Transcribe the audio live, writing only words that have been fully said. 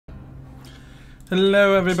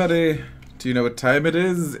Hello everybody! Do you know what time it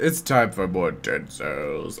is? It's time for more Dead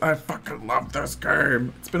Cells. I fucking love this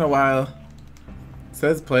game. It's been a while. It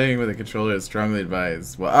says playing with a controller is strongly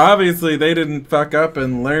advised. Well, obviously they didn't fuck up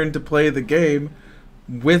and learn to play the game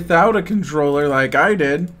without a controller like I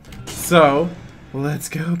did. So, let's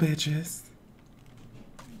go, bitches.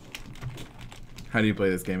 How do you play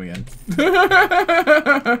this game again?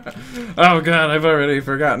 Oh god, I've already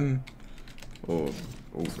forgotten. Oh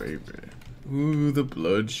baby. Ooh, the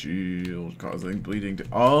blood shield causing bleeding to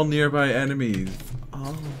all nearby enemies.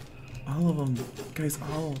 All of them. Guys,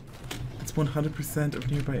 all. It's 100%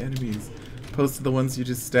 of nearby enemies. Opposed to the ones you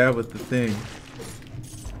just stab with the thing.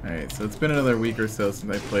 Alright, so it's been another week or so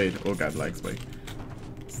since I played. Oh god, lag spike.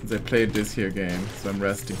 Since I played this here game, so I'm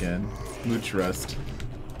rust again. Mooch rust.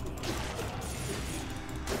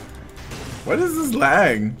 What is this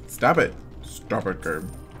lag? Stop it. Stop it,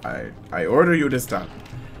 Gerb. I order you to stop.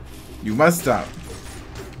 You must stop.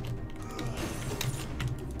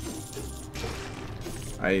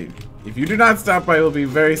 If you do not stop, I will be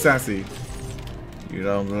very sassy. You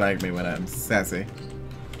don't like me when I'm sassy.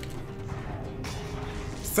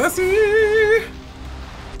 Sassy!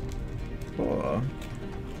 Oh.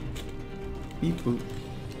 Beep boop.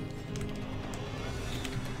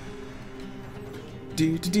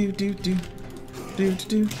 Do do do do do do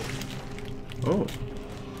do. Oh,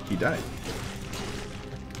 he died.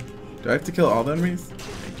 Do I have to kill all the enemies?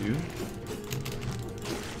 I do.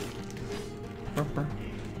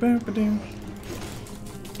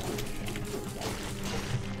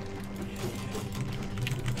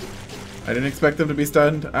 I didn't expect them to be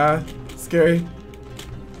stunned. Scary.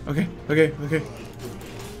 Okay.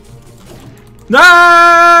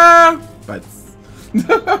 No! Butts.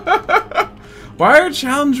 Why are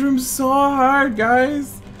challenge rooms so hard,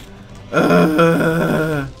 guys?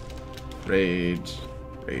 Rage.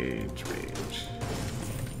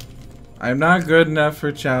 I'm not good enough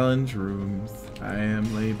for challenge rooms. I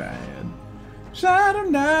am lay bad. Shadow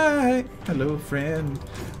Knight. Hello, friend.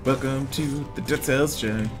 Welcome to the Dead Cells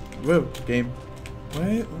show. Whoa, game.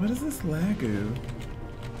 What is this lagoo?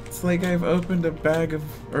 It's like I've opened a bag of,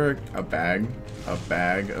 a bag of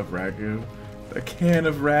ragu, a can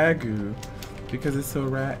of ragu, because it's so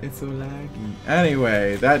laggy.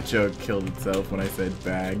 Anyway, that joke killed itself when I said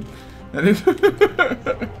bag.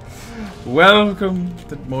 Welcome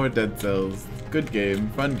to more Dead Cells. Good game,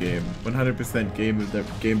 fun game, 100%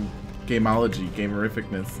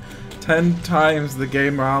 gamerificness. 10 times the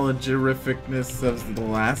gamerificness of the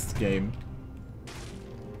last game.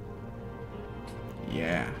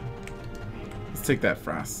 Yeah. Let's take that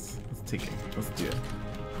frost. Let's take it. Let's do it.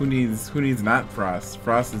 Who needs not frost?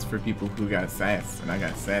 Frost is for people who got sass, and I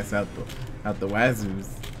got sass out the wazoos.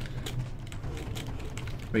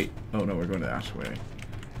 Wait, oh no, we're going to the Ashwary.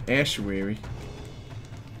 Ashwary.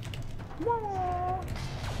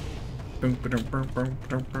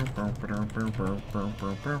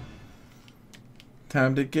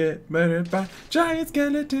 Time to get murdered by giant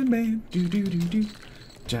skeleton man. Do do do do.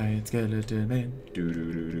 Giant skeleton man. Do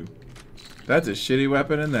do do do. That's a shitty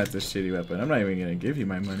weapon, and that's a shitty weapon. I'm not even gonna give you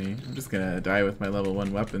my money. I'm just gonna die with my level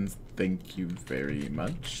 1 weapons. Thank you very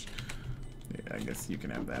much. Yeah, I guess you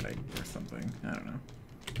can have that or something. I don't know.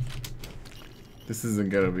 This isn't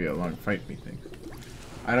gonna be a long fight, methinks.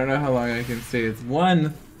 I don't know how long I can stay. It's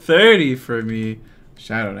 1:30 for me.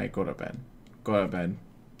 Shadow Knight, go to bed. Go to bed.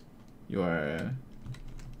 You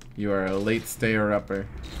are a late stayer-upper.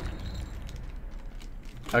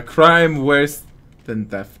 A crime worse than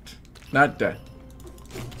theft. Not death.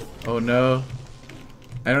 Oh no.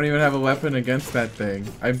 I don't even have a weapon against that thing.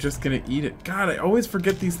 I'm just gonna eat it. God, I always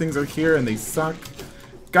forget these things are here and they suck.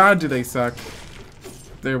 God, do they suck.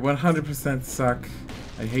 They're 100% suck.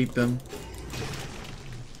 I hate them.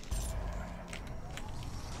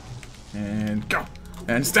 And go!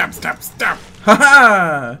 And stab!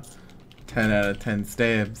 Haha! 10 out of 10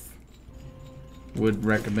 stabs. Would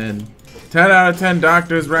recommend. 10 out of 10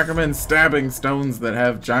 doctors recommend stabbing stones that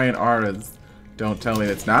have giant auras. Don't tell me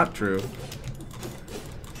that's not true.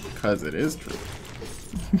 Because it is true.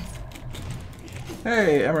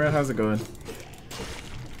 Hey, Emerald, how's it going?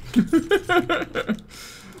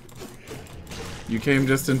 You came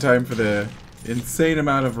just in time for the insane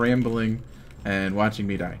amount of rambling and watching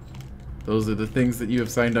me die. Those are the things that you have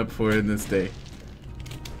signed up for in this day.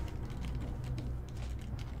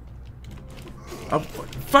 Oh,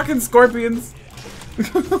 fucking scorpions!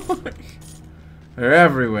 They're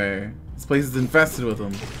everywhere. This place is infested with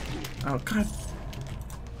them. Oh god.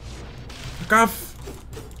 Fuck off!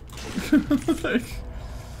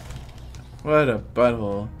 What a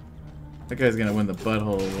butthole. That guy's gonna win the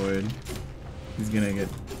butthole award. He's gonna get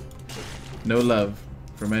No love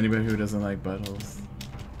from anybody who doesn't like buttholes.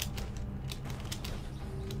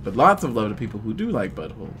 But lots of love to people who do like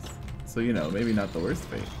buttholes. So, you know, maybe not the worst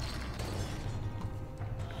fate.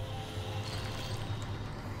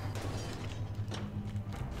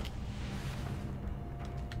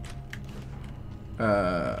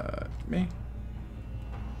 Me?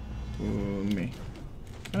 Ooh, me.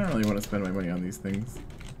 I don't really want to spend my money on these things.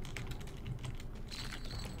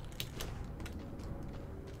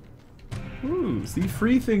 Ooh, see,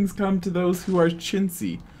 free things come to those who are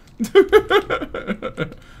chintzy.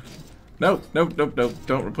 Nope, nope, nope, nope.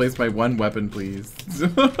 Don't replace my one weapon, please.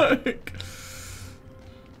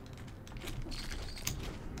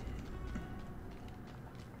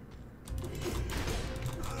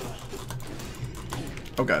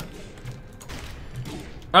 Oh god.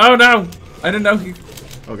 Oh no! I didn't know he...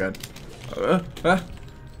 Oh god.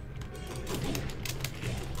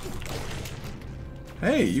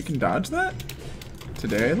 Hey, you can dodge that?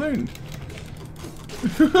 Today I learned.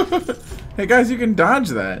 Hey guys, you can dodge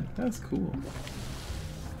that. That's cool.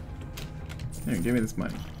 Here, give me this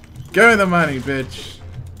money. Give me the money, bitch!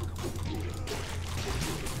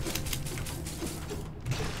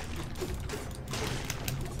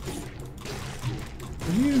 What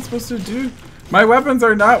are you even supposed to do? My weapons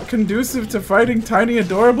are not conducive to fighting tiny,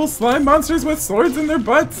 adorable slime monsters with swords in their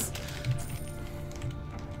butts!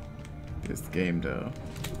 This game, though.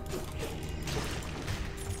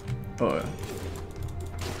 Oh.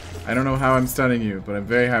 I don't know how I'm stunning you, but I'm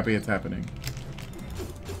very happy it's happening.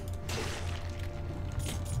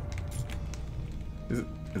 Is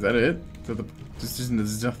that it? Is that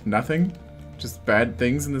just nothing? Just bad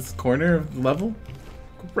things in this corner of the level?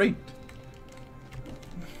 Great.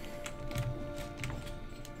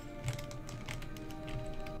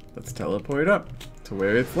 Let's teleport up to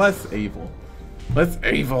where it's less evil. Less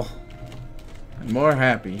evil. And more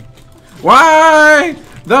happy. Why?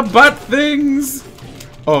 The butt things!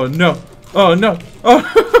 Oh no! Oh no! Oh!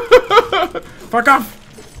 Fuck off!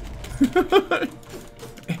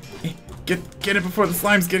 Get it before the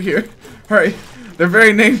slimes get here. Hurry! They're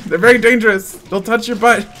very dangerous. They'll touch your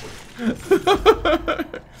butt.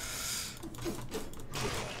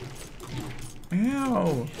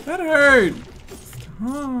 Ow! That hurt.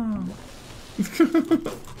 Stop.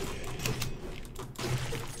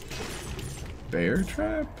 Bear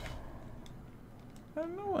trap?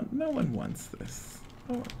 No one wants this.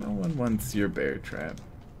 No one wants your bear trap.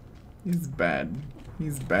 He's bad.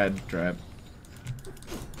 He's bad trap.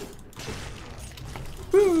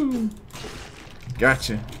 Woo!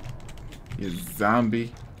 Gotcha. You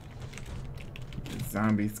zombie. You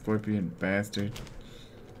zombie scorpion bastard.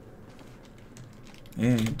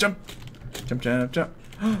 And jump! Jump, jump, jump.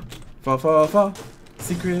 Fall, fall, fall.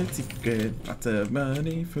 Secret, secret. Lots of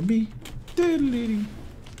money for me. Diddly-dee.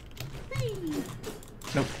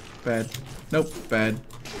 Nope, bad. Nope, bad.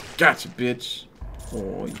 Gotcha, bitch.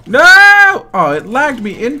 Oh, no! Oh, it lagged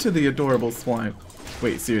me into the adorable slime.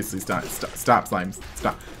 Wait, seriously, stop, slimes.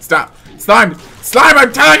 Stop, slime! Slime,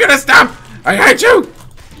 I'm telling you to stop! I hate you!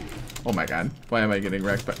 Oh my god, why am I getting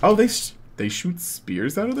wrecked by... Oh, they shoot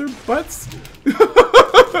spears out of their butts?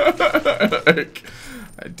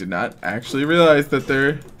 I did not actually realize that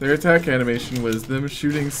their attack animation was them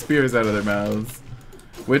shooting spears out of their mouths.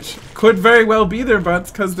 Which could very well be their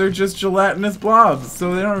butts, because they're just gelatinous blobs.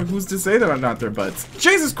 So they don't know who's to say they're not their butts.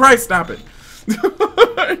 Jesus Christ, stop it!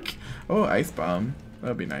 Oh, ice bomb.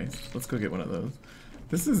 That'd be nice. Let's go get one of those.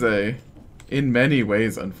 This is a, in many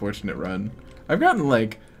ways, unfortunate run. I've gotten,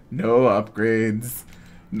 like, no upgrades.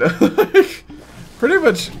 No, like, pretty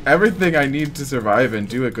much everything I need to survive and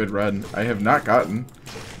do a good run, I have not gotten.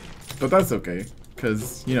 But that's okay.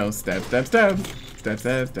 Because, you know, stab, stab, stab. Stab,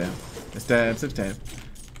 stab, stab. Stab, stab, stab.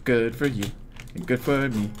 Good for you, and good for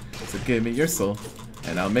me. So give me your soul,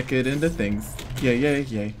 and I'll make it into things. Yay, yay,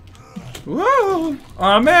 yay. Whoa!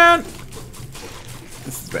 Aw, man!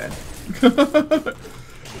 This is bad.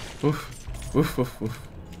 Oof, oof, oof, oof.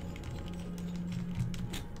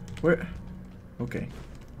 Where? Okay.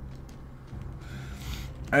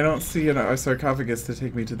 I don't see a sarcophagus to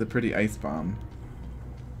take me to the pretty ice bomb.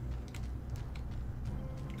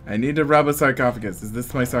 I need to rub a sarcophagus. Is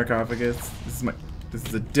this my sarcophagus? This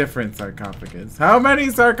is a different sarcophagus. How many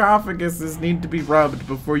sarcophaguses need to be rubbed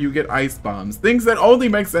before you get ice bombs? Things that only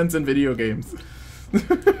make sense in video games.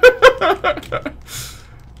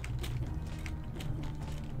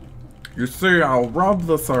 You see, I'll rub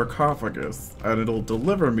the sarcophagus, and it'll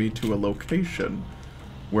deliver me to a location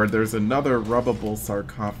where there's another rubbable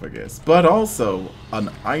sarcophagus, but also an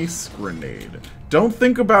ice grenade. Don't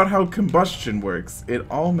think about how combustion works. It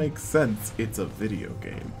all makes sense. It's a video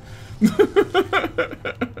game.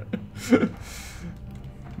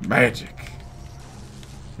 magic.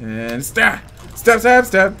 And stab! Stab, stab,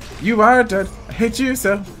 stab! You are dead. I hate you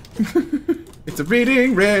so. It's a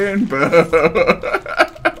reading rainbow.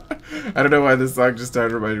 I don't know why this song just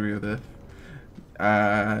started reminding me of that.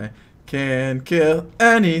 I can kill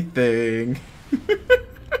anything.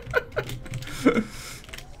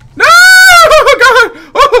 No! Oh God!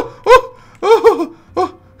 Oh!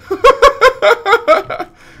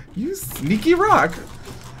 You sneaky rock!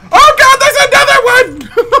 Oh God! There's another one!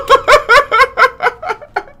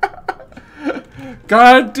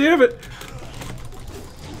 God damn it!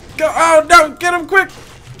 Go! Oh no! Get him quick!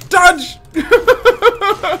 Dodge!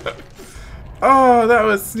 Oh, that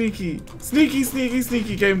was sneaky. Sneaky, sneaky,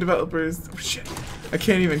 sneaky game developers. Oh shit. I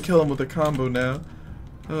can't even kill him with a combo now.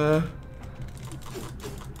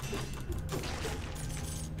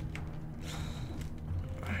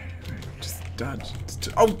 Just dodge.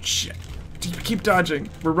 Oh shit. Keep dodging.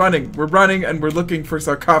 We're running, and we're looking for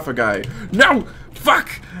sarcophagi. No! Fuck!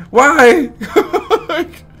 Why?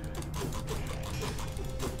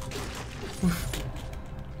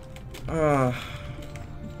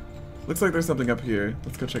 Looks like there's something up here.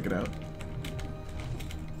 Let's go check it out.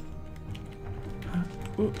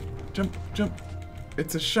 Ooh, jump, jump.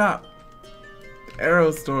 It's a shop.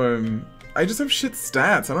 Arrow storm. I just have shit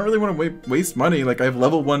stats. I don't really want to waste money. Like, I have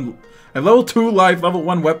level 1... I have level 2 life, level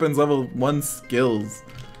 1 weapons, level 1 skills.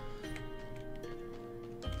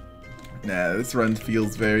 Nah, this run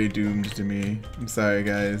feels very doomed to me. I'm sorry,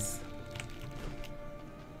 guys.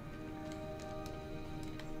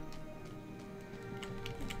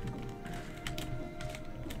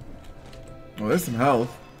 Well, there's some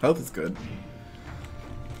health. Health is good.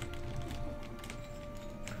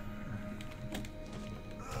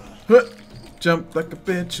 Jump like a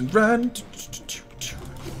bitch and run.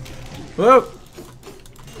 Whoa!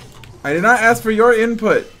 I did not ask for your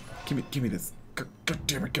input. Give me this. God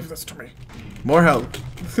damn it, give this to me. More health.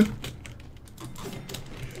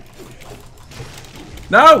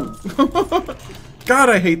 No! God,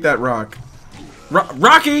 I hate that rock.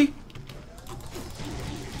 Rocky!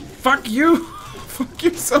 Fuck you! Fuck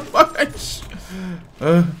you so much!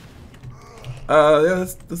 Yeah,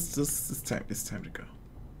 it's time to go.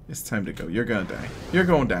 It's time to go. You're gonna die. You're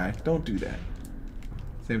gonna die. Don't do that.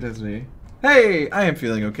 Same as me. Hey! I am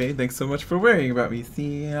feeling okay. Thanks so much for worrying about me.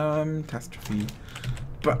 Catastrophe.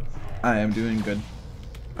 But I am doing good.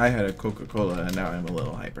 I had a Coca-Cola and now I'm a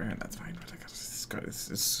little hyper and that's fine. It's good.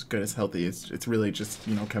 It's good. It's healthy. It's really just,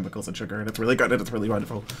 you know, chemicals and sugar and it's really good and it's really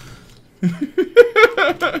wonderful. Hey,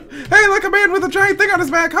 look, a man with a giant thing on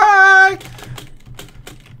his back. Hi!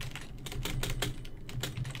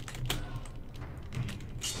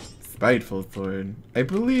 Spiteful sword. I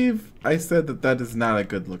believe I said that that is not a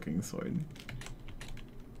good-looking sword.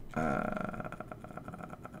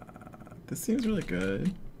 This seems really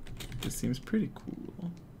good. This seems pretty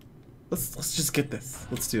cool. Let's just get this.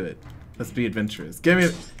 Let's do it. Let's be adventurous. Give me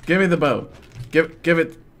the bow. Give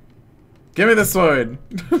me the sword.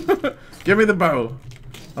 Give me the bow.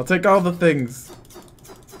 I'll take all the things.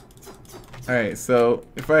 Alright, so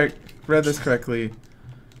if I read this correctly,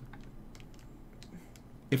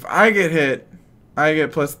 if I get hit, I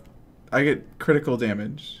get critical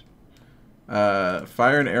damage.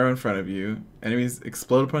 Fire an arrow in front of you. Enemies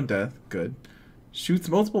explode upon death. Good. Shoots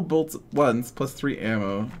multiple bolts at once, plus 3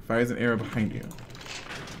 ammo. Fires an arrow behind you.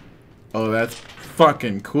 Oh, that's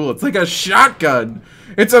fucking cool. It's like a shotgun.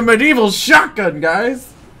 It's a medieval shotgun,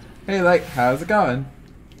 guys. Hey, like, how's it going?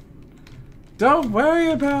 Don't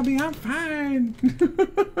worry about me. I'm fine.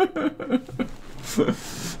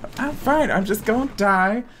 I'm fine. I'm just gonna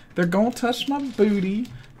die. They're gonna touch my booty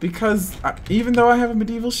because even though I have a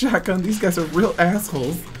medieval shotgun, these guys are real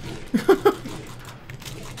assholes.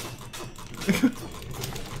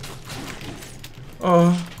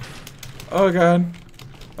 Oh god.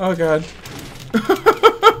 Oh god.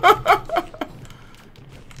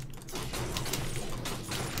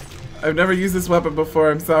 I've never used this weapon before,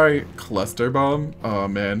 I'm sorry. Cluster bomb? Oh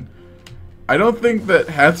man. I don't think that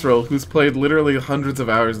Hatsrel, who's played literally hundreds of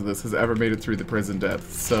hours of this, has ever made it through the prison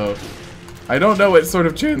depths, so I don't know what sort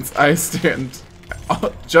of chance I stand.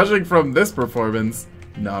 Judging from this performance,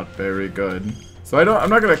 not very good. So I'm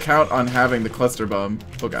not gonna count on having the cluster bomb.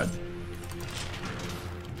 Oh god.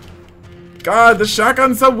 God, the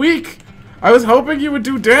shotgun's so weak! I was hoping you would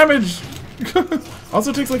do damage!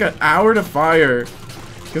 Also takes like an hour to fire.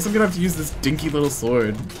 Guess I'm gonna have to use this dinky little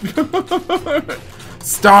sword.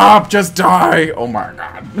 Stop! Just die! Oh my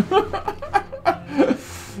god.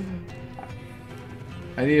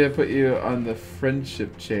 I need to put you on the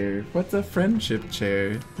friendship chair. What's a friendship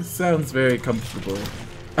chair? This sounds very comfortable.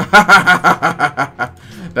 That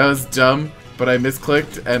was dumb, but I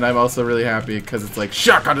misclicked, and I'm also really happy because it's like,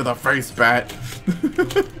 shotgun to the face, bat!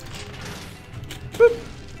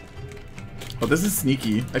 Oh, this is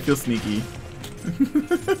sneaky. I feel sneaky.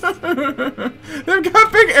 They've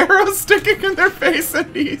got big arrows sticking in their face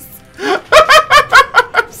and knees.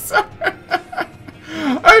 I'm sorry.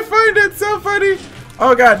 I find it so funny.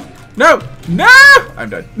 Oh god. No! No!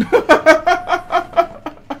 I'm done.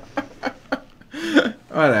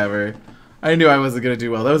 Whatever. I knew I wasn't gonna do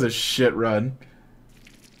well. That was a shit run.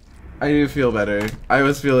 I do feel better. I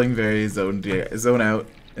was feeling very zone out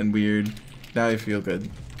and weird. Now I feel good.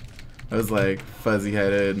 I was like fuzzy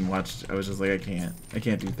headed and watched. I was just like, I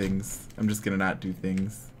can't do things. I'm just gonna not do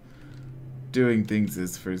things. Doing things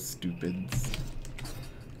is for stupids.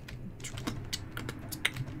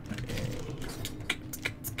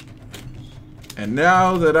 And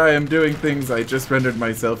now that I am doing things, I just rendered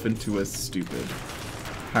myself into a stupid.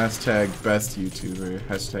 Hashtag best YouTuber.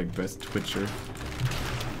 Hashtag best Twitcher.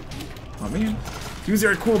 Oh man. Use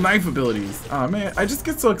your cool knife abilities. Oh man, I just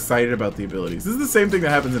get so excited about the abilities. This is the same thing that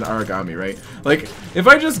happens in origami, right? Like, if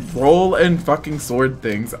I just roll and fucking sword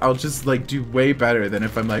things, I'll just like do way better than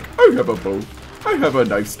if I'm like, I have a bow. I have a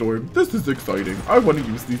knife storm. This is exciting. I want to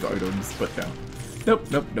use these items, but no. Nope,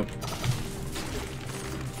 nope, nope.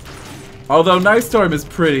 Although Knife Storm is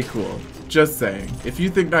pretty cool. Just saying. If you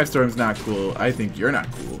think Knife Storm's not cool, I think you're not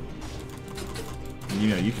cool.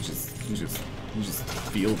 You know, you just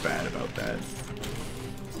feel bad about that.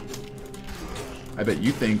 I bet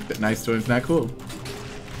you think that Knife Storm's not cool.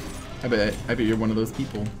 I bet you're one of those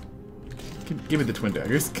people. Give me the twin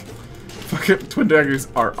daggers. Fuck it, twin daggers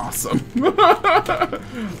are awesome.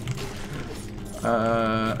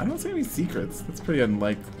 I don't see any secrets. That's pretty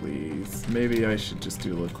unlikely. Maybe I should just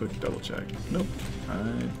do a little quick double check. Nope.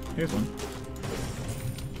 Here's one.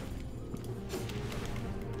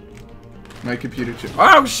 My computer chair.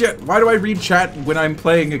 Oh shit! Why do I read chat when I'm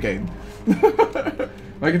playing a game?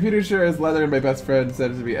 My computer chair is leather, and my best friend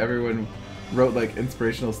said it to me. Everyone wrote like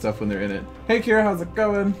inspirational stuff when they're in it. Hey Kira, how's it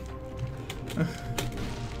going?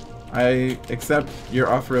 I accept your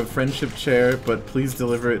offer of friendship chair, but please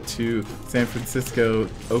deliver it to San Francisco,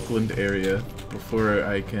 Oakland area before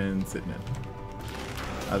I can sit in it.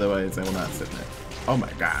 Otherwise, I will not sit in it. Oh my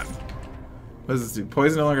god. What does this do?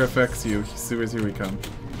 Poison no longer affects you. Sewers, here we come.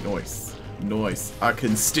 Nice. Nice. I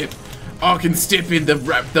can step in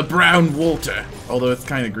the brown water. Although it's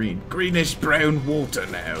kind of green. Greenish brown water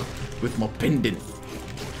now. With my pendant.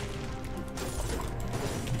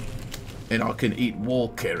 And I can eat wall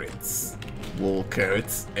carrots. Wall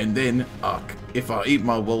carrots. And then, if I eat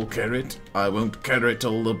my wall carrot, I won't care at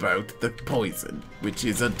all about the poison, which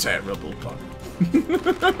is a terrible pun.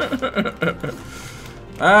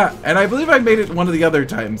 And I believe I made it one of the other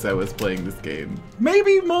times I was playing this game.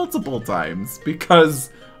 Maybe multiple times,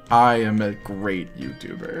 because I am a great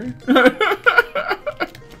YouTuber.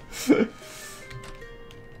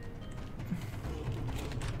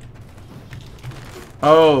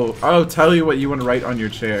 Oh, tell you what you want to write on your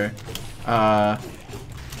chair. I'll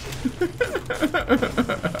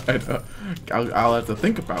have to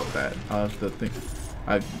think about that. I'll have to think.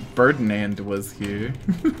 Birdnand was here.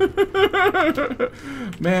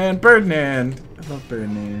 Man, Birdnand. I love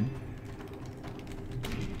Birdnand.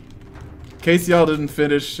 In case y'all didn't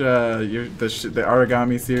finish the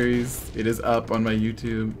origami series, it is up on my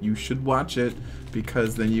YouTube. You should watch it,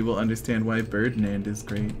 because then you will understand why Birdnand is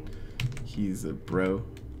great. He's a bro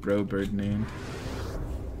Birdnand.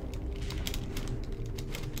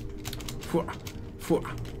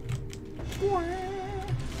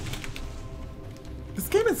 This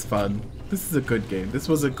game is fun. This is a good game. This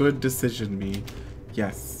was a good decision, me.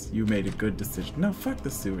 Yes, you made a good decision. No, fuck the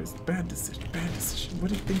sewers. Bad decision. Bad decision.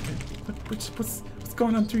 What are you thinking? What's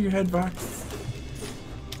going on through your head, Vox?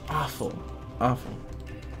 Awful. Awful.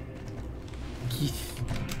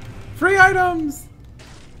 Free items!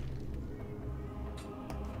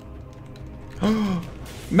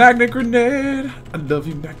 Magnet grenade! I love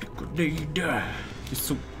you, magnet grenade. You're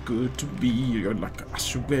so good to me. You're like an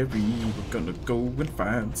ossuary. We're gonna go and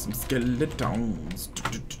find some skeletons.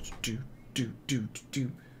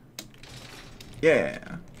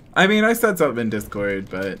 Yeah. I mean, I said something in Discord,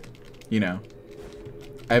 but, you know.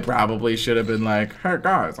 I probably should have been like, hey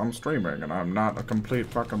guys, I'm streaming and I'm not a complete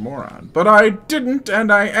fucking moron. But I didn't,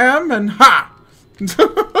 and I am, and ha!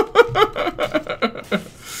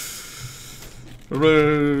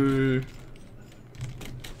 Hooray!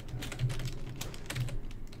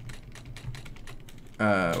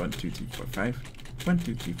 1, 2, 3, 4, 5. 1,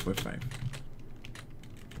 2, 3, 4, 5.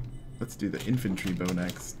 Let's do the infantry bow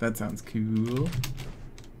next. That sounds cool.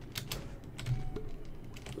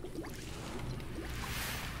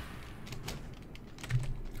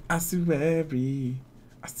 Asueri.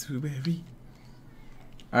 Asueri.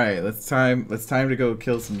 Alright, let's time to go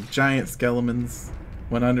kill some giant skeletons.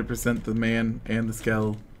 100% the man and the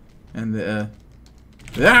skell. And the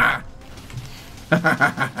ah!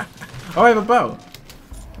 Oh, I have a bow.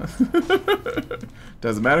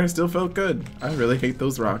 Doesn't matter, still felt good. I really hate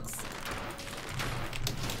those rocks.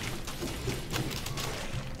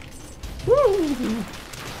 Woo!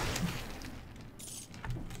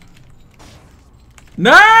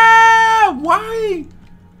 No! Why?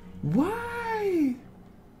 Why?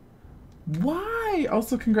 Why?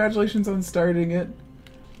 Also, congratulations on starting it.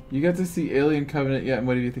 You got to see Alien Covenant yet, and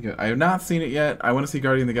what do you think of it? I have not seen it yet. I want to see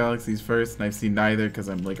Guardian of the Galaxies first, and I've seen neither because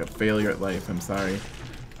I'm like a failure at life. I'm sorry.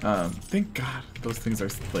 Thank God those things are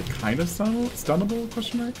like kind of stunnable,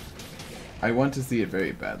 question mark? I want to see it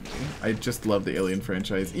very badly. I just love the Alien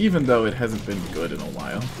franchise, even though it hasn't been good in a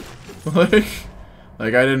while.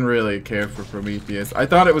 Like I didn't really care for Prometheus. I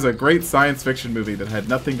thought it was a great science fiction movie that had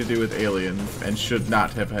nothing to do with aliens and should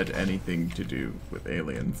not have had anything to do with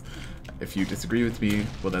aliens. If you disagree with me,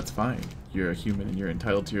 well, that's fine. You're a human and you're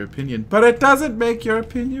entitled to your opinion, but it doesn't make your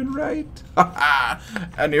opinion right.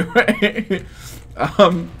 Anyway,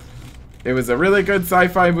 it was a really good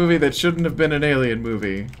sci-fi movie that shouldn't have been an alien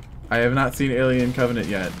movie. I have not seen Alien Covenant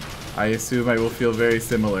yet. I assume I will feel very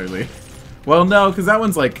similarly. Well, no, because that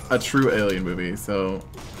one's like a true alien movie, so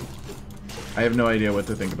I have no idea what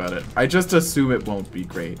to think about it. I just assume it won't be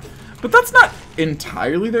great. But that's not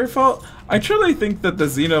entirely their fault. I truly think that the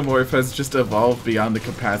xenomorph has just evolved beyond the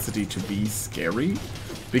capacity to be scary.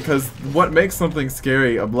 Because what makes something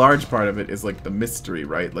scary, a large part of it is like the mystery,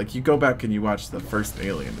 right? Like you go back and you watch the first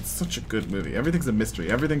Alien. It's such a good movie. Everything's a mystery.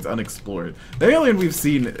 Everything's unexplored. The Alien we've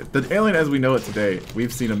seen, the Alien as we know it today,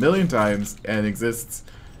 we've seen a million times and exists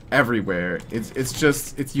everywhere. It's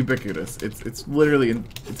ubiquitous. It's literally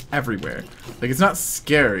it's everywhere. Like it's not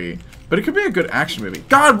scary, but it could be a good action movie.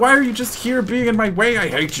 God, why are you just here being in my way? I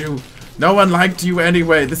hate you. No one liked you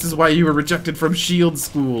anyway. This is why you were rejected from SHIELD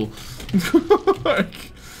school.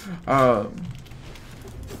 Like,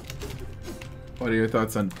 what are your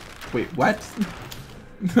thoughts on? Wait, what?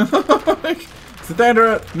 Like,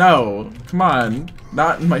 Sathandra, no, come on,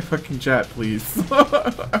 not in my fucking chat, please.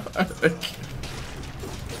 Like,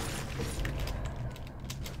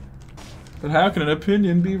 but how can an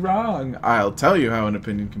opinion be wrong? I'll tell you how an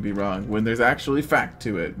opinion can be wrong when there's actually fact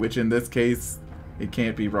to it, which in this case, it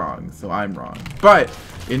can't be wrong, so I'm wrong. But,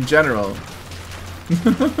 in general,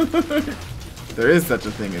 there is such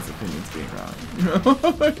a thing as opinions being wrong.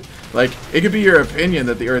 Like, it could be your opinion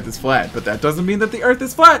that the Earth is flat, but that doesn't mean that the Earth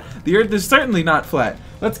is flat. The Earth is certainly not flat.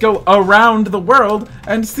 Let's go around the world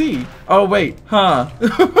and see. Oh, wait, huh?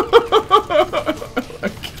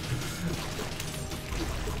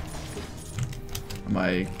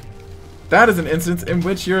 Like, that is an instance in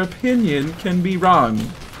which your opinion can be wrong.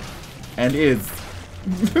 And is.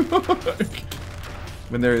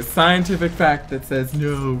 When there is scientific fact that says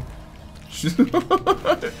no.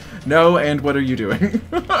 No, and what are you doing?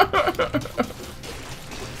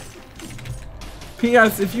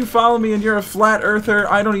 P.S. If you follow me and you're a flat earther,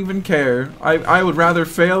 I don't even care. I would rather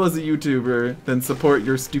fail as a YouTuber than support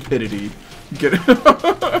your stupidity. Get it?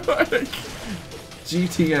 Like,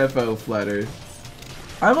 GTFO, flat earth.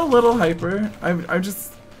 I'm a little hyper.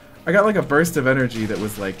 I got like a burst of energy that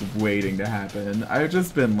was like waiting to happen. I've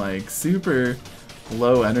just been like super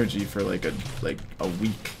low energy for like a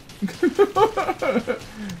week.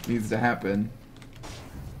 Needs to happen.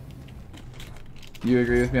 You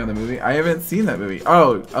agree with me on the movie? I haven't seen that movie.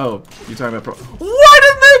 Oh, you're talking about What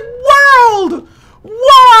in the world?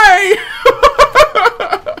 Why?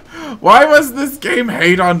 Why was this game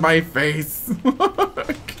hate on my face?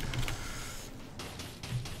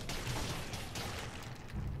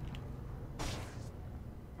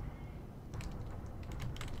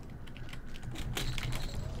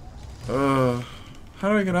 How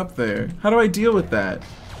do I get up there? How do I deal with that?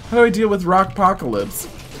 How do I deal with Rockpocalypse?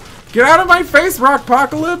 Get out of my face,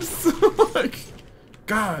 Rockpocalypse! Like,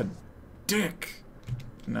 God, dick.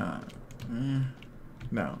 Nah.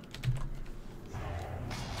 No.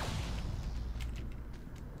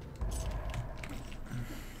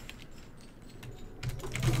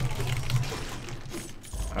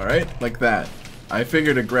 Alright, like that. I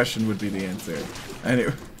figured aggression would be the answer.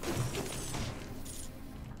 Anyway.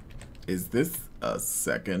 Is this a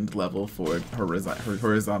second level for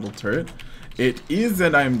horizontal turret? It is,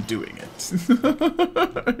 and I'm doing it.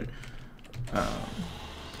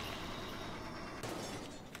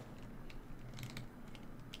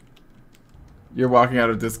 You're walking out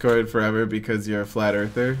of Discord forever because you're a flat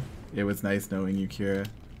earther? It was nice knowing you, Kira.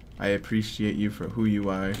 I appreciate you for who you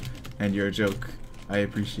are, and your joke I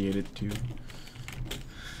appreciate it too.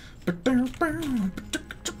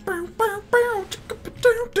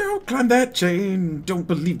 Climb that chain. Don't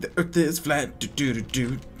believe the earth is flat. Do do do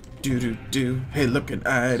do do do do. Hey, look, an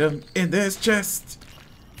item in this chest.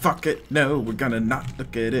 Fuck it, no, we're gonna not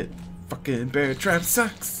look at it. Fucking bear trap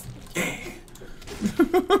sucks. Yeah.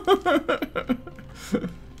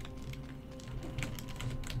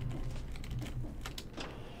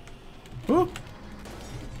 Ooh.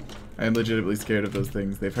 I am legitimately scared of those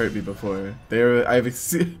things. They've hurt me before. I have a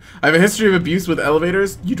history of abuse with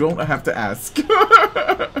elevators. You don't have to ask.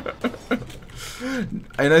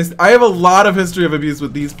 And I have a lot of history of abuse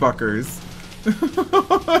with these fuckers.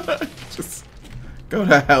 Just go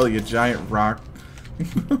to hell, you giant rock.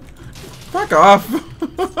 Fuck off.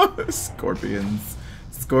 Scorpions.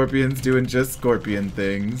 Scorpions doing just scorpion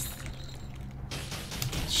things.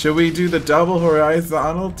 Should we do the double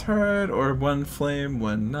horizontal turret or one flame,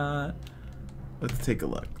 one not? Let's take a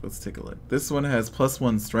look. Let's take a look. This one has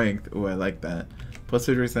 +1 strength. Oh, I like that. Plus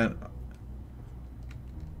 50%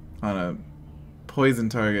 on a poison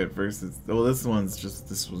target versus. Well, this one's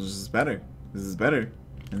just better. This is better,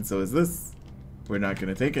 and so is this. We're not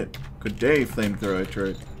gonna take it. Good day, flamethrower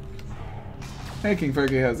turret. Hey, King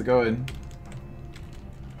Fergie, how's it going?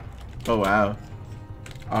 Oh wow.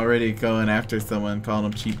 Already going after someone, calling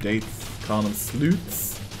them cheap dates, calling them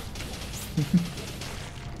sleuths.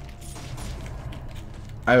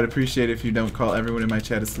 I would appreciate if you don't call everyone in my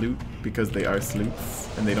chat a sleuth, because they are sleuths,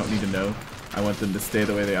 and they don't need to know. I want them to stay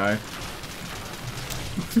the way they are.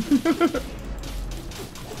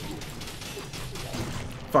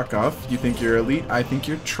 Fuck off. You think you're elite? I think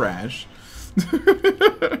you're trash.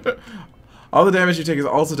 All the damage you take is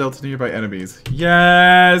also dealt to nearby enemies.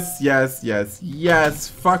 Yes, yes, yes, yes.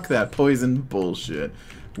 Fuck that poison bullshit.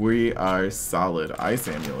 We are solid. Ice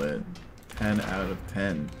amulet. 10 out of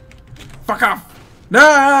 10. Fuck off!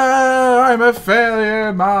 No! I'm a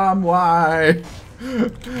failure, Mom. Why?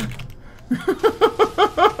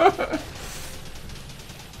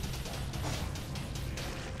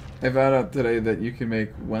 I found out today that you can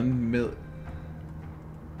make 1 mil.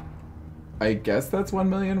 I guess that's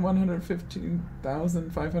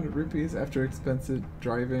 1,115,500 rupees after expensive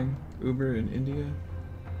driving Uber in India.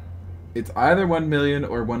 It's either 1 million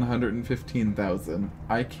or 115,000.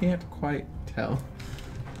 I can't quite tell.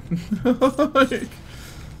 Like,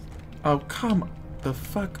 oh, come the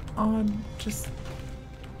fuck on. Just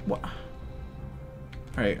what?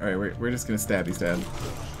 Alright, we're just gonna stabby stab.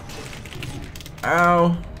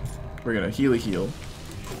 Ow. We're gonna heal.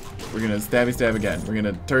 We're gonna stabby stab again. We're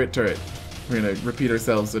gonna turret. We're gonna repeat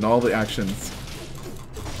ourselves in all the actions.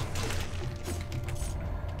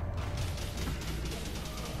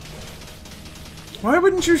 Why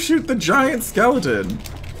wouldn't you shoot the giant skeleton?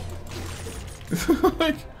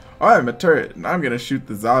 Like, I'm a turret and I'm gonna shoot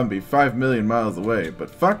the zombie 5 million miles away, but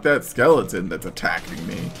fuck that skeleton that's attacking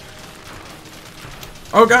me.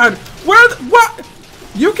 Oh god, what?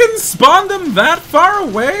 You can spawn them that far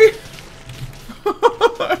away?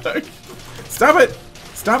 Stop it!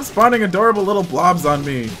 Stop spawning adorable little blobs on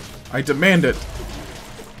me. I demand it.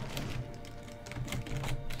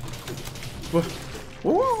 Whoa.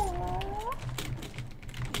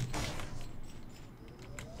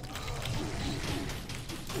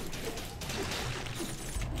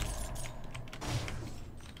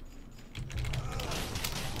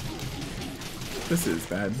 This is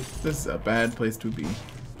bad. This is a bad place to be.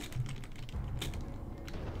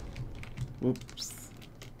 Whoops.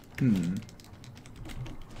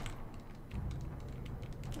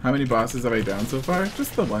 How many bosses have I downed so far?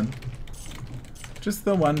 Just the one. Just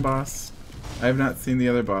the one boss. I have not seen the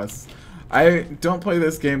other boss. I don't play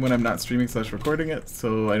this game when I'm not streaming / recording it,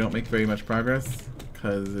 so I don't make very much progress,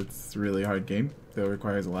 because it's a really hard game, so it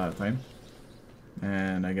requires a lot of time.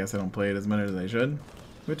 And I guess I don't play it as much as I should,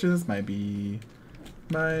 which is my B.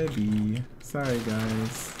 Sorry,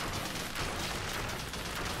 guys.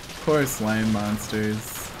 Poor slime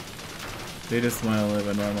monsters. They just want to live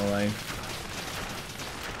a normal life.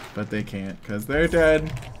 But they can't, because they're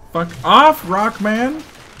dead. Fuck off, Rockman!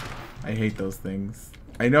 I hate those things.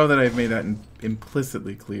 I know that I've made that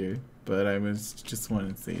implicitly clear, but I was just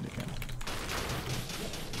wanting to say it again.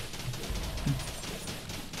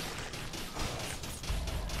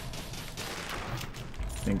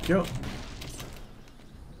 Thank you.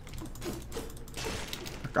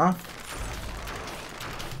 Fuck off.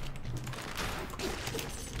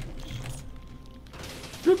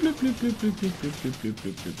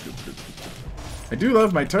 I do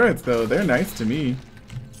love my turrets though, they're nice to me.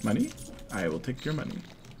 Money? I will take your money.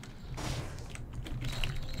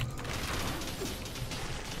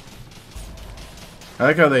 I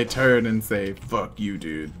like how they turn and say, fuck you,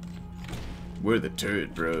 dude. We're the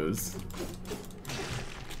turret bros.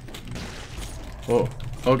 Oh,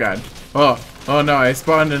 oh god. Oh, oh no, I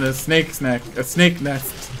spawned in a snake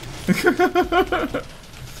nest.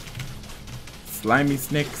 Slimy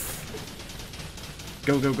snakes.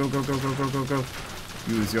 Go, go, go, go, go, go, go, go, go.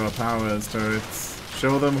 Use your powers, turrets.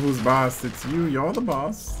 Show them who's boss. It's you, you're the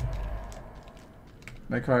boss.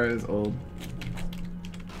 My car is old.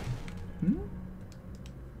 Hmm?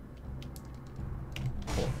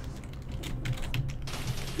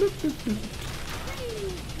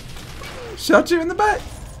 Shot you in the butt.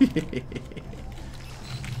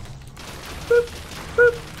 Boop,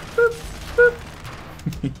 boop, boop, boop.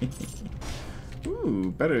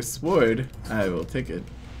 Ooh, better sword. I will take it.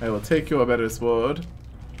 I will take your better sword.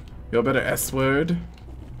 Your better S word.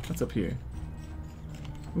 What's up here?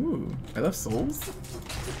 Ooh, I left souls?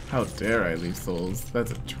 How dare I leave souls? That's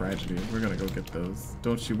a tragedy. We're gonna go get those.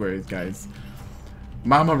 Don't you worry, guys.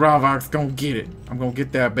 Mama RawVox gonna get it. I'm gonna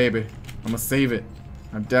get that baby. I'm gonna save it.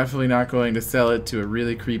 I'm definitely not going to sell it to a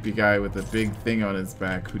really creepy guy with a big thing on his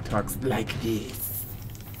back who talks like this.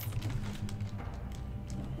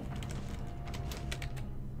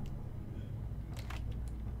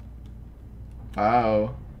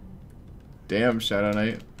 Wow. Damn, Shadow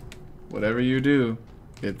Knight. Whatever you do,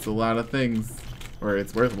 it's a lot of things. Or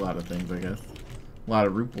it's worth a lot of things, I guess. A lot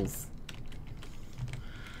of ruples.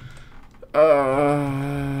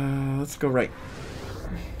 Let's go right.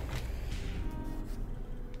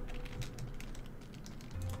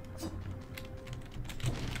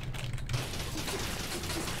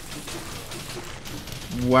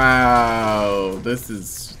 Wow, this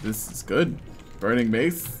is good. Burning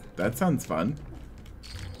mace, that sounds fun.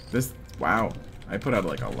 Wow, I put out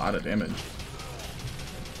like a lot of damage.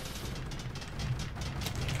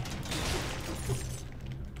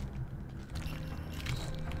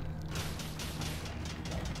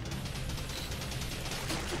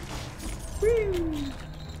 Whee!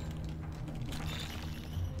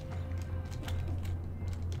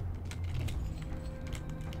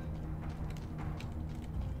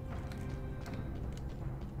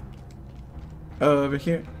 Over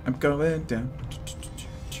here, I'm going down.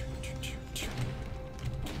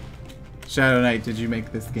 Shadow Knight, did you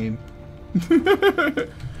make this game?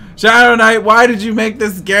 Shadow Knight, why did you make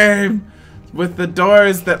this game? With the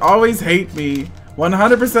doors that always hate me.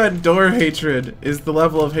 100% door hatred is the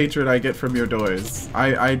level of hatred I get from your doors.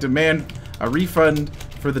 I demand a refund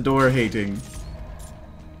for the door hating.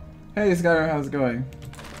 Hey Skyrim, how's it going?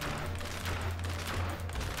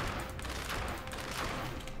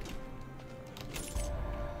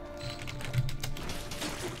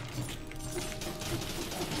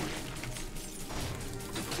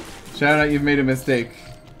 Shout out, you've made a mistake.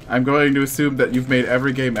 I'm going to assume that you've made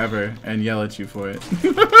every game ever and yell at you for it.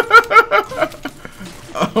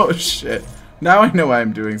 Oh shit. Now I know why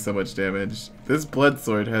I'm doing so much damage. This blood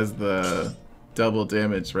sword has the double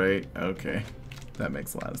damage, right? Okay. That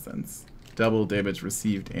makes a lot of sense. Double damage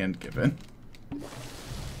received and given.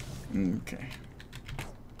 Okay.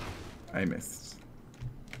 I missed.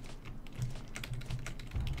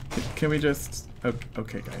 Can we just... Oh,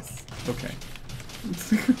 okay, guys. Okay.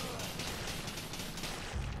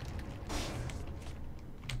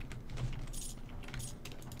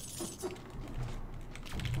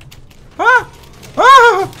 Ah!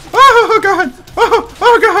 Oh! Oh god! Oh!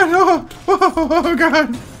 Oh god! Oh! Oh, oh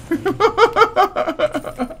god!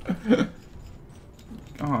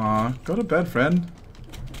 Aw, go to bed, friend.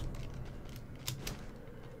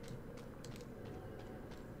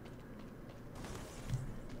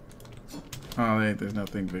 Oh wait, there's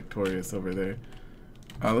nothing victorious over there.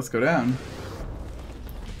 Let's go down.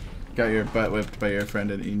 Got your butt whipped by your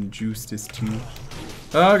friend in Injustice 2.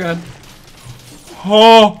 Oh god.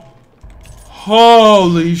 Oh!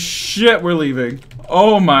 Holy shit, we're leaving.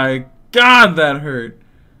 Oh my god, that hurt.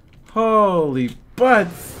 Holy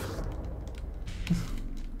butts.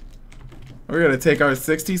 We're gonna take our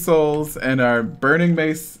 60 souls and our burning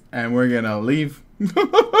mace and we're gonna leave.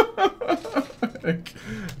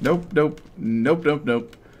 Nope, nope, nope, nope,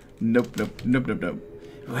 nope. Nope, nope, nope, nope, nope.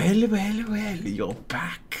 Well, well, well, you're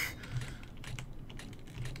back.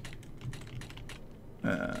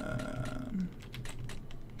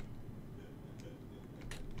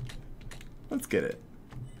 Let's get it.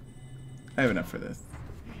 I have enough for this.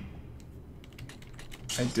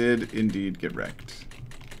 I did indeed get wrecked.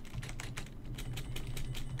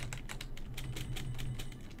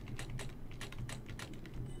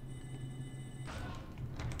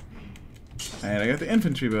 And I got the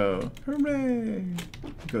infantry bow. Hooray!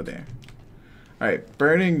 Go there. Alright,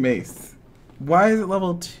 burning mace. Why is it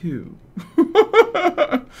level 2?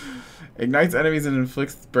 Ignites enemies and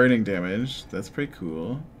inflicts burning damage. That's pretty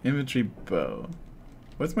cool. Infantry bow.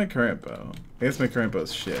 What's my current bow? I guess my current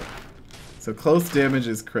bow's shit. So close damage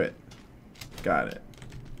is crit. Got it.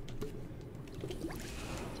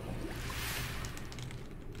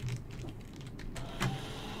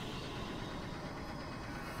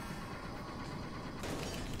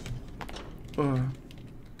 Oh,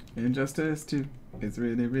 Injustice 2 is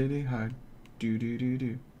really, really hard. Do do do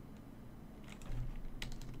do.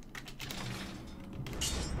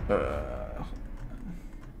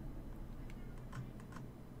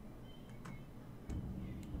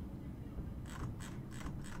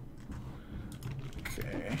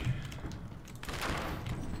 Okay.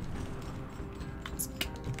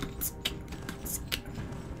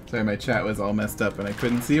 Sorry, my chat was all messed up and I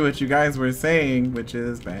couldn't see what you guys were saying, which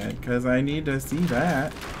is bad, because I need to see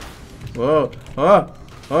that. Whoa. Oh!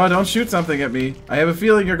 Oh, don't shoot something at me. I have a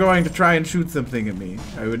feeling you're going to try and shoot something at me.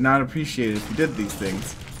 I would not appreciate it if you did these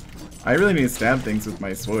things. I really need to stab things with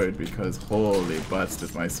my sword, because holy butts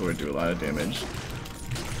does my sword do a lot of damage.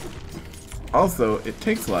 Also, it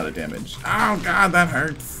takes a lot of damage. Oh god, that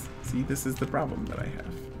hurts. See, this is the problem that I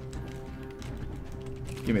have.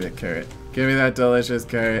 Give me that carrot. Give me that delicious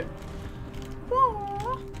carrot.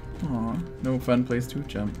 Aww, no fun place to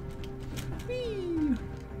jump. Whee.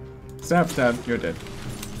 Stab, stab, you're dead.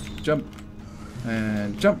 Jump.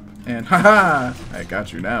 And jump. And haha! I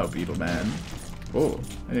got you now, Beetle Man. Oh,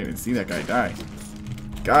 I didn't even see that guy die.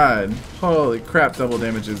 God, holy crap, double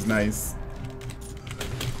damage is nice.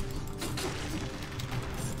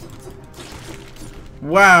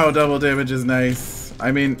 Wow, double damage is nice.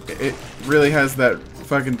 I mean, it really has that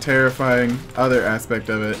fucking terrifying other aspect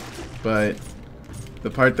of it, but the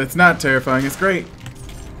part that's not terrifying is great.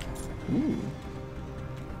 Ooh.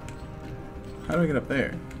 How do I get up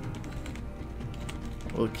there?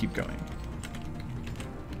 We'll keep going.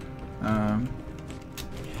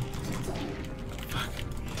 Fuck.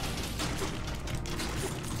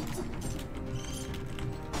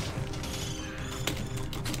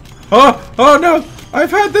 Oh! Oh no!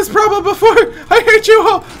 I've had this problem before! I hate you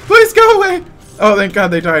all! Please go away! Oh, thank god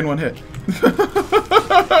they die in one hit.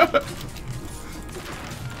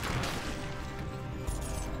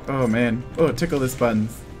 Oh man. Oh, tickle this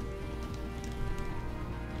buttons.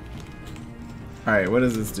 Alright, what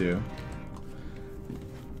does this do?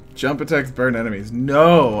 Jump attacks burn enemies.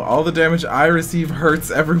 No! All the damage I receive hurts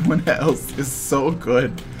everyone else is so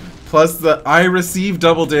good. Plus the I receive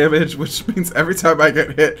double damage, which means every time I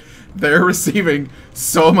get hit, they're receiving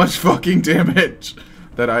so much fucking damage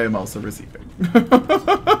that I am also receiving.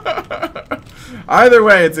 Either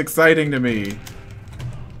way, it's exciting to me.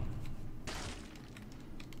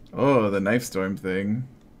 Oh, the knife storm thing.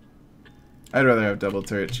 I'd rather have double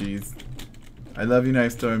turret cheese. I love you,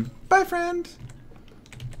 Knife Storm. Bye, friend!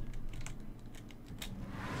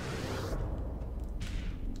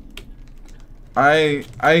 I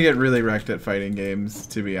get really wrecked at fighting games,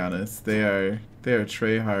 to be honest. They are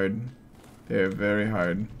tray hard. They are very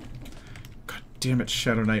hard. God damn it,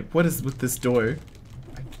 Shadow Knight. What is with this door?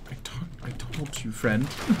 I told you, friend.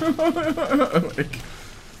 Like,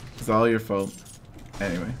 it's all your fault.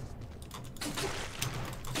 Anyway.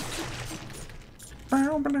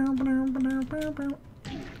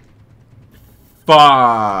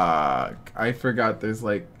 Fuck! I forgot there's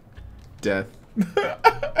like death.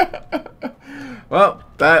 Well,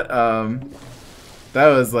 that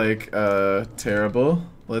was like terrible.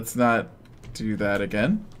 Let's not do that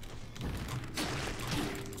again.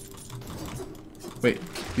 Wait,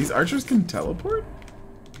 these archers can teleport?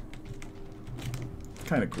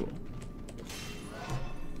 Kind of cool.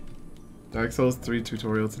 Dark Souls 3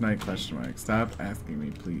 tutorial tonight, question mark. Stop asking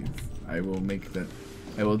me, please. I will make that.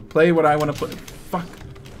 I will play what I want to play. Fuck.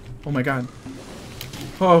 Oh my god.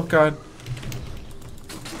 Oh god.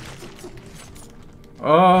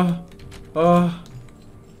 Oh.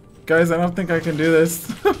 Guys, I don't think I can do this.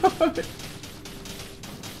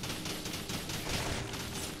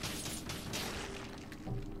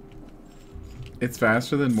 It's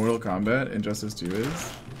faster than Mortal Kombat Injustice 2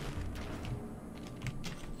 is.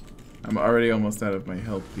 I'm already almost out of my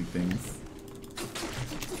healthy things.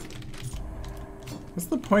 What's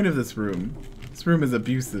the point of this room? This room is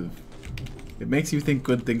abusive. It makes you think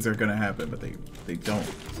good things are gonna happen, but they don't.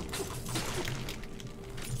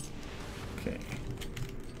 Okay.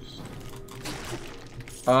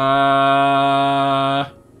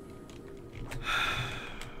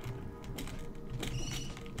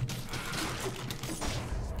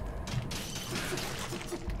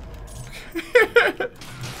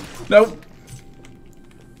 Nope.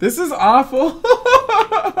 This is awful.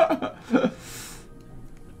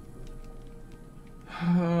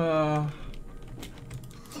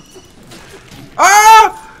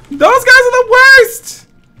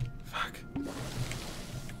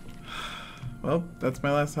 That's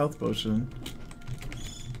my last health potion.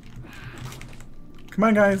 Come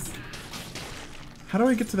on, guys. How do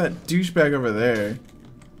I get to that douchebag over there?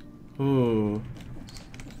 Ooh.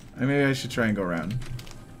 Maybe I should try and go around.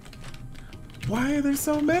 Why are there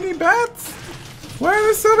so many bats? Why are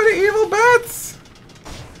there so many evil bats?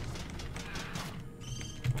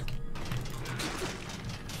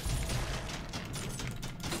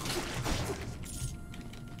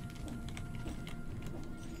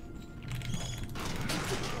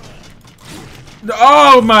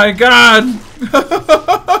 Oh my god!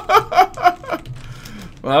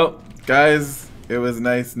 Well, guys, it was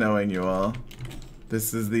nice knowing you all.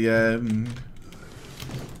 This is the end.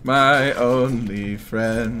 My only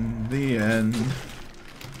friend, the end.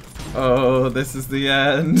 Oh, this is the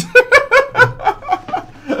end.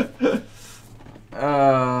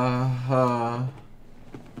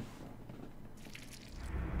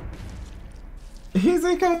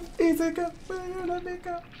 Easy come, will you let me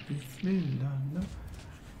go? Bismillah, no.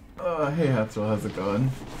 Oh, hey Hatsel, how's it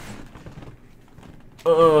going?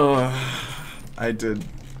 Oh, I did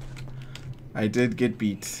get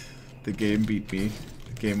beat. The game beat me.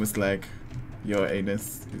 The game was like, your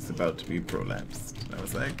anus is about to be prolapsed. And I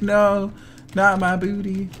was like, no, not my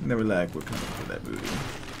booty. And they were like, we're coming for that booty.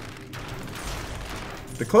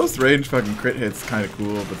 The close range fucking crit hit's kind of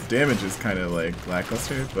cool, but the damage is kind of like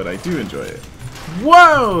lackluster, but I do enjoy it.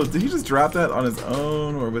 Whoa! Did he just drop that on his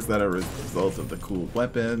own, or was that a result of the cool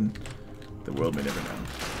weapon? The world may never know.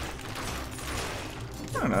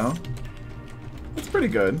 I don't know. It's pretty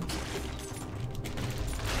good.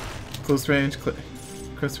 Close range,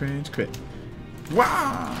 close range, crit.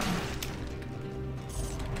 Wow!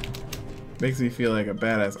 Makes me feel like a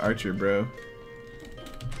badass archer, bro.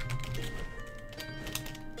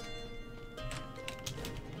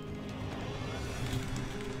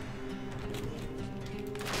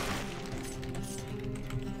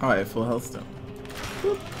 Oh, I have full health still.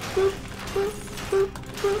 Boop, boop, boop, boop,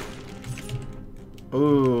 boop.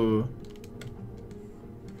 Ooh.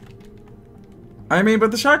 I mean, but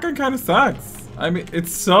the shotgun kind of sucks. I mean,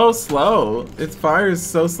 it's so slow. It fires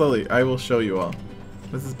so slowly. I will show you all.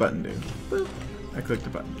 What does this button do? Boop. I clicked the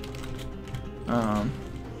button.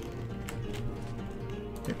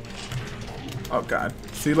 Here. Oh god.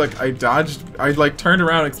 See, like, I dodged. I, like, turned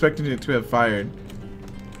around expecting it to have fired.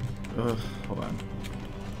 Ugh, hold on.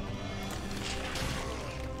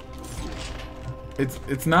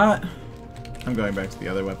 It's not. I'm going back to the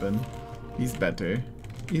other weapon. He's better.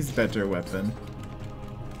 He's better weapon.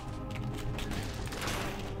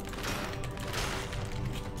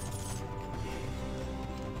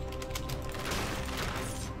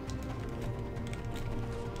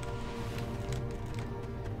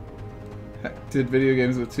 Did video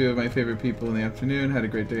games with two of my favorite people in the afternoon. Had a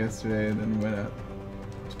great day yesterday, and then went out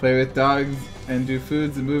to play with dogs and do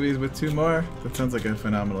foods and movies with two more. That sounds like a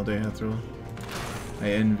phenomenal day, Hatsrul.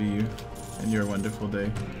 I envy you and your wonderful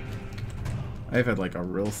day. I've had like a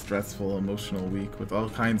real stressful, emotional week with all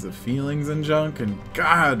kinds of feelings and junk, and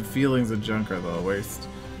god, feelings and junk are the worst.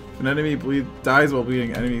 If an enemy dies while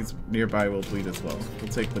bleeding, enemies nearby will bleed as well. We'll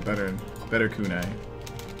take the better kunai.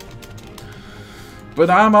 But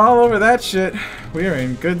I'm all over that shit. We're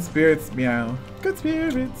in good spirits, meow. Good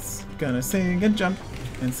spirits. Gonna sing and jump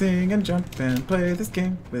and play this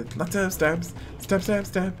game with lots of stabs. Stab, stab,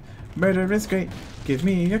 stab. Murder is great. Give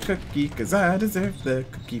me a cookie, cause I deserve the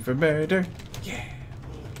cookie for murder. Yeah.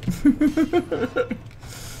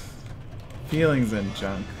 Feelings and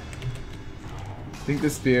junk. I think the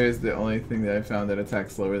spear is the only thing that I found that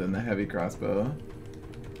attacks slower than the heavy crossbow.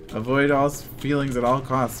 Avoid all feelings at all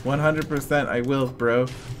costs. 100% I will, bro.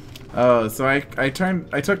 Oh, so I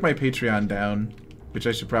took my Patreon down, which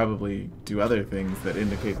I should probably do other things that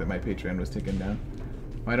indicate that my Patreon was taken down.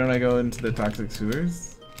 Why don't I go into the toxic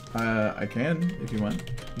sewers? I can, if you want.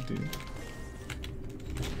 You do.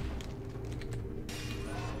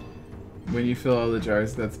 When you fill all the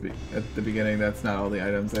jars, that's at the beginning, that's not all the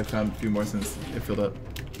items. I found a few more since it filled up.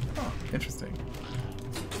 Oh, interesting.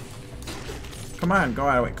 Come on, go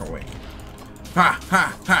away, go away. Ha,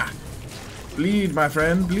 ha, ha! Bleed, my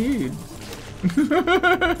friend, bleed.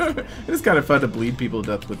 It's kind of fun to bleed people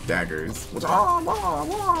to death with daggers.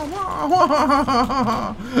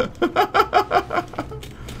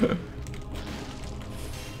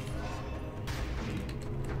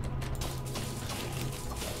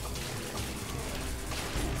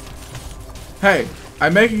 Hey,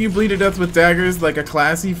 I'm making you bleed to death with daggers like a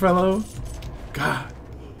classy fellow. God,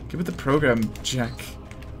 give it the program, Jack.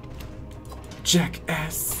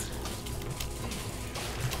 Jackass.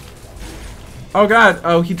 Oh god,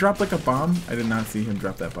 oh, he dropped like a bomb? I did not see him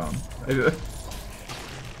drop that bomb.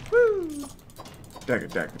 Woo. Dagger,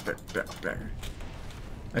 dagger, dagger, dagger, dagger.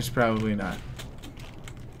 I should probably not.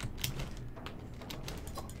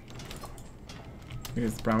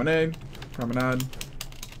 Here's the promenade. Promenade.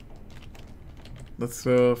 Let's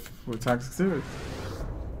go for toxic sewers.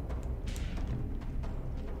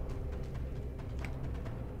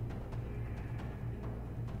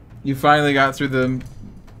 You finally got through the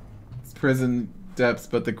prison depths,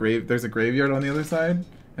 but there's a graveyard on the other side,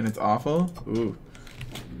 and it's awful. Ooh.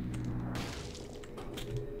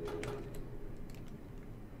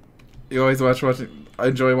 You always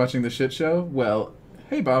enjoy watching the shit show? Well,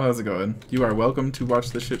 hey Bob, how's it going? You are welcome to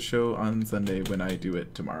watch the shit show on Sunday when I do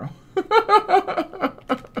it tomorrow.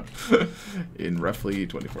 In roughly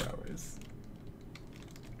 24 hours.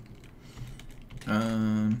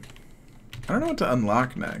 I don't know what to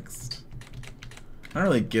unlock next. I don't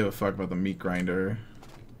really give a fuck about the meat grinder.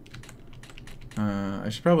 I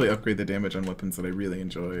should probably upgrade the damage on weapons that I really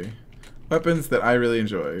enjoy. Weapons that I really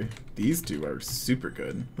enjoy. These two are super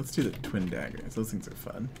good. Let's do the twin daggers. Those things are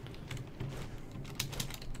fun.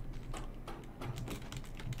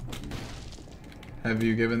 Have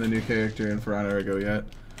you given the new character in For Honor a go yet?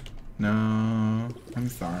 No, I'm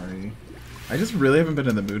sorry. I just really haven't been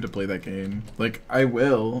in the mood to play that game. Like, I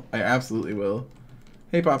will. I absolutely will.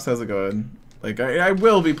 Hey Pops, how's it going? Like, I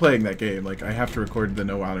will be playing that game. Like, I have to record the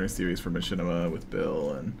No Honor series for Machinima with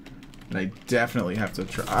Bill, and I definitely have to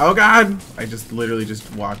try. Oh god! I just literally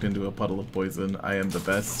just walked into a puddle of poison. I am the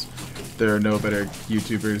best. There are no better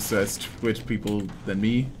YouTubers as Twitch people than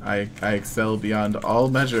me. I excel beyond all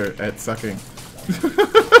measure at sucking.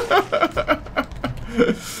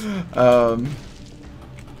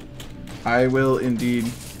 I will indeed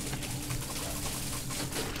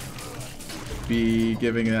be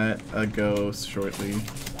giving that a go shortly.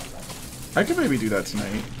 I could maybe do that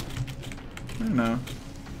tonight. I don't know.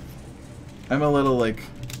 I'm a little, like,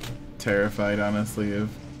 terrified, honestly, of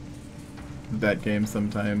that game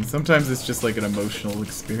sometimes. Sometimes it's just, like, an emotional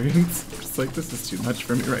experience. Just like, this is too much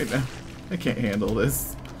for me right now. I can't handle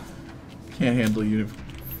this. Can't handle you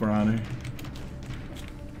For Honor.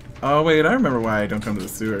 Oh, wait, I remember why I don't come to the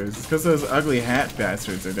sewers. It's because those ugly hat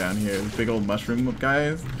bastards are down here. Those big old mushroom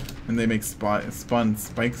guys. And they make spawn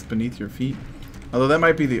spikes beneath your feet. Although that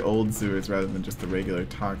might be the old sewers rather than just the regular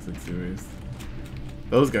toxic sewers.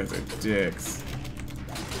 Those guys are dicks.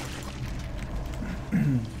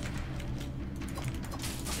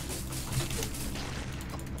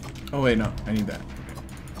 Oh wait, no, I need that.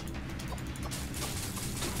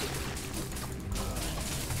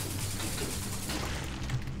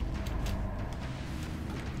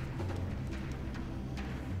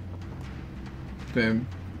 Bam.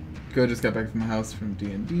 Go just got back from the house from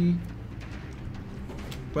D&D.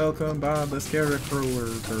 Welcome, Bob, the scarecrower.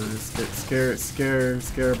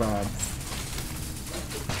 Scare Bob.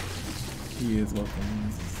 He is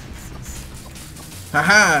welcome.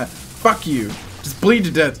 Haha! Fuck you! Just bleed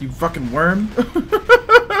to death, you fucking worm!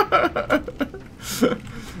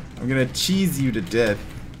 I'm gonna cheese you to death.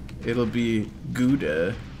 It'll be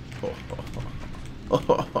Gouda.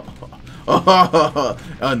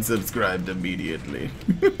 Unsubscribed immediately.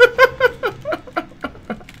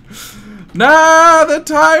 Nah, the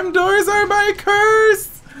time doors are my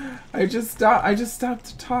curse. I just stopped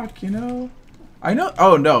to talk, you know. I know.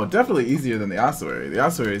 Oh no, definitely easier than the ossuary. The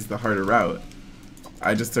ossuary is the harder route.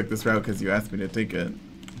 I just took this route because you asked me to take it.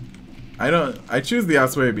 I choose the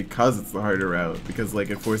ossuary because it's the harder route, because like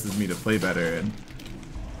it forces me to play better, and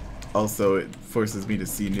also it forces me to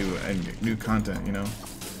see new content, you know.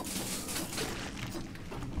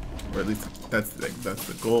 Or at least that's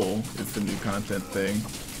the goal. It's the new content thing.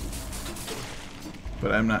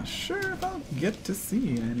 But I'm not sure if I'll get to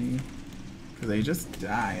see any, because they just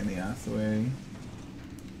die in the ossuary.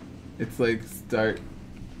 It's like start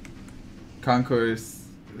Concourse,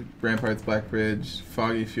 Ramparts, Black Bridge,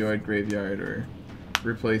 Foggy Fjord, Graveyard, or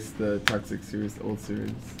replace the Toxic Sewers, Old Sewers,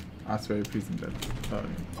 Ossuary, Prison Death. Oh,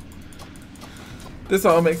 this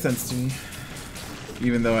all makes sense to me,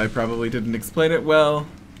 even though I probably didn't explain it well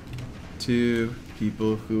to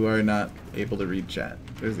people who are not able to read chat.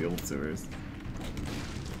 There's the Old Sewers.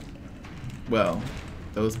 Well,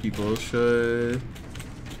 those people should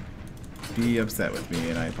be upset with me,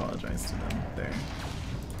 and I apologize to them. There.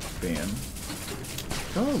 Bam.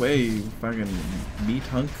 Go away, you fucking meat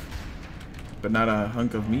hunk. But not a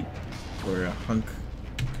hunk of meat, or a hunk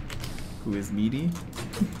who is meaty.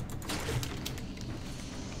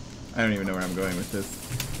 I don't even know where I'm going with this.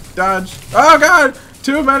 Dodge! Oh god!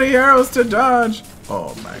 Too many arrows to dodge!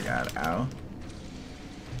 Oh my god, ow.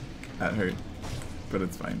 That hurt. But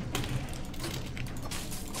it's fine.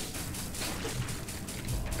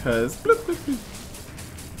 Cause bloop, bloop, bloop.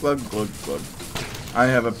 Glug glug glug. I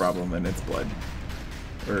have a problem and it's blood.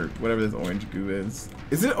 Or whatever this orange goo is.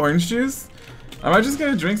 Is it orange juice? Am I just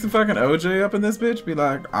gonna drink some fucking OJ up in this bitch? Be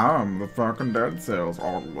like, I'm the fucking Dead Cells.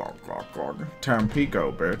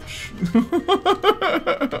 Tampico, bitch.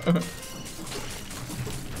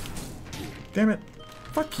 Damn it.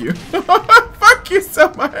 Fuck you. Fuck you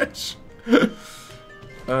so much.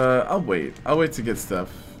 I'll wait. I'll wait to get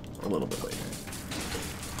stuff a little bit later.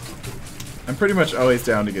 I'm pretty much always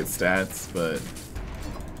down to get stats, but...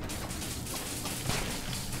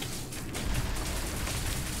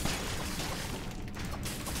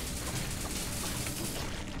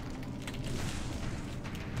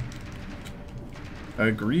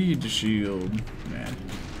 A greed shield. Man.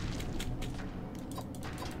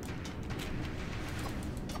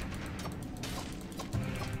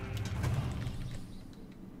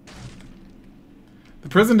 The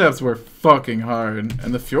prison depths were fucking hard,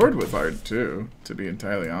 and the fjord was hard too, to be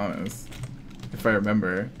entirely honest. If I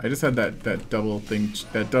remember. I just had that double thing,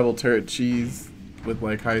 that double turret cheese with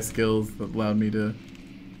like high skills that allowed me to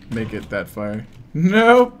make it that far.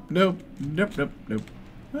 Nope, nope, nope, nope, nope.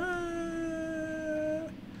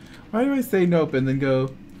 Why do I say nope and then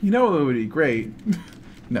go, you know it would be great?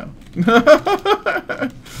 No.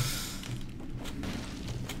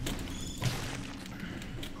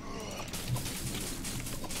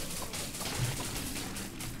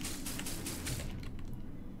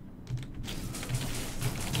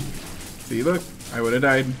 See, look, I would have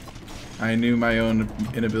died. I knew my own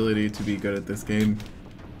inability to be good at this game.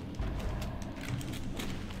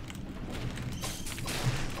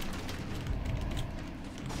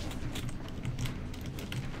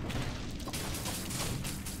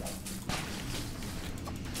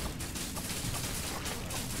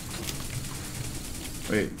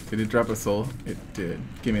 Wait, did it drop a soul? It did.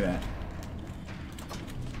 Give me that.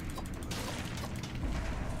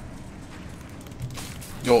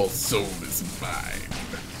 Your soul is mine.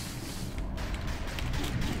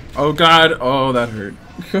 Oh god, oh that hurt.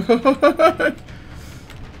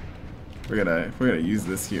 we're gonna use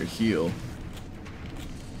this here heal.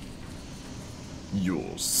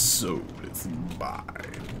 Your soul is mine.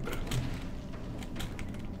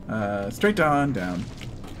 Straight down.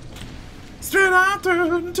 Straight on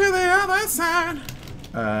through to the other side.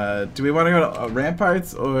 Do we want to go to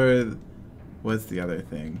ramparts or what's the other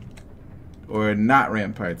thing? Or not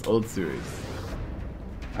ramparts, old sewers.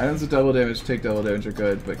 Items with double damage take double damage are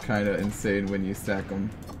good, but kind of insane when you stack them.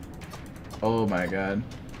 Oh my god.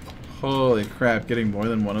 Holy crap, getting more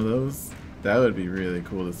than one of those? That would be really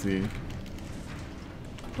cool to see.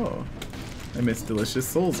 Oh, I missed delicious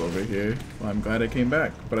souls over here. Well, I'm glad I came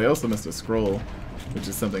back. But I also missed a scroll, which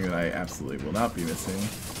is something that I absolutely will not be missing.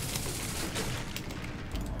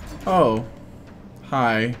 Oh.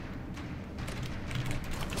 Hi.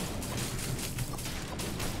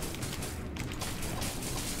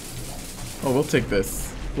 Oh, we'll take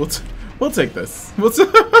this. We'll take this. More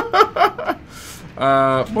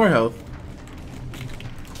health.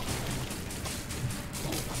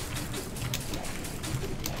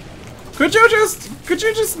 Could you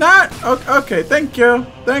just not? Okay, thank you.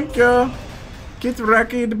 Get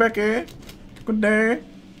wrecked, Becky. Good day.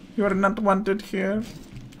 You are not wanted here.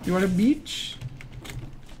 You want a beach?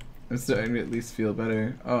 I'm starting to at least feel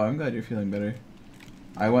better. Oh, I'm glad you're feeling better.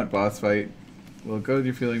 I want boss fight. Well, good,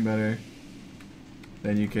 you're feeling better.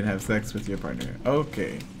 Then you can have sex with your partner.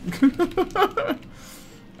 Okay.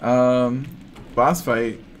 Boss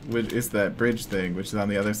fight, which is that bridge thing, which is on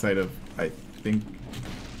the other side of, I think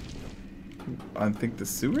the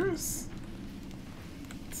sewers?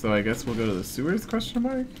 So I guess we'll go to the sewers, question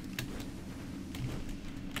mark?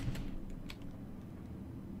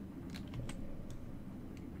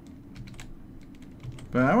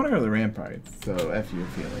 But I want to go to the ramparts, so F your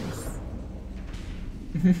feelings.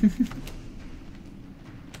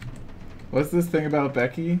 What's this thing about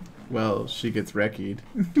Becky? Well, she gets wrecked.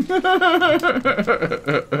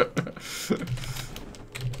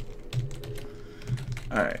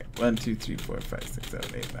 Alright, 1, 2, 3, 4, 5, 6,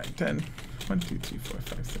 7, 8, 9, 10. 1, 2, 3, 4,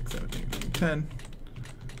 5, 6, 7, 8, 9, 10.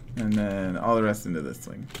 And then all the rest into this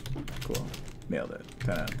swing. Cool. Nailed it.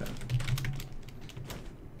 10 out of 10.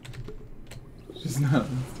 Just not.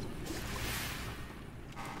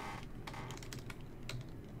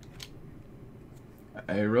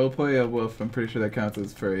 I roleplay a wolf. I'm pretty sure that counts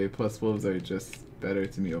as furry. Plus wolves are just better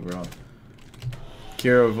to me overall.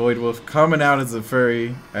 Kiro avoid wolf coming out as a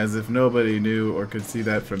furry, as if nobody knew or could see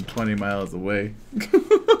that from 20 miles away.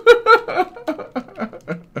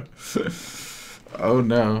 Oh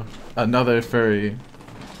no, another furry.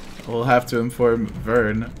 We'll have to inform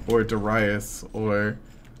Vern or Darius or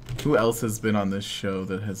Who else has been on this show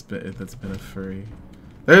that's been a furry?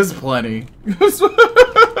 There's plenty.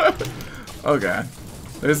 Oh god.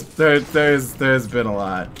 There's been a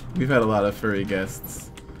lot. We've had a lot of furry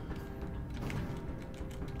guests.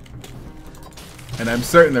 And I'm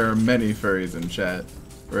certain there are many furries in chat.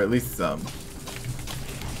 Or at least some.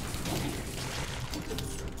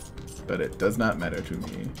 But it does not matter to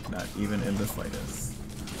me. Not even in the slightest.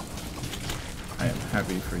 I am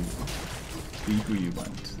happy for you. Be who you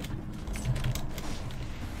want.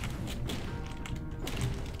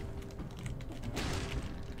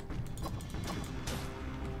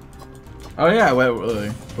 Oh yeah, Wet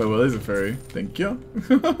Willie's a furry. Thank you.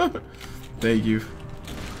 Thank you.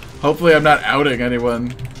 Hopefully I'm not outing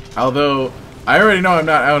anyone. Although, I already know I'm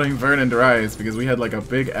not outing Vernon Dries because we had like a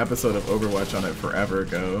big episode of Overwatch on it forever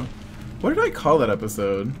ago. What did I call that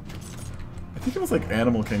episode? I think it was like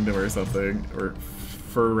Animal Kingdom or something. Or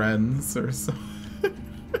Friends or something.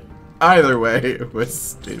 Either way, it was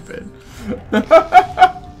stupid.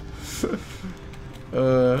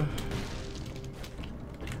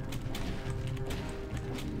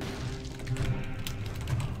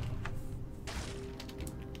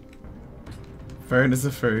 Fern is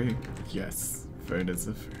a furry. Yes, Fern is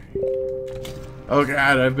a furry. Oh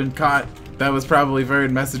god, I've been caught. That was probably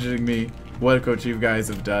Vern messaging me. What coach you guys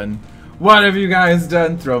have done? What have you guys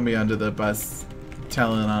done? Throw me under the bus.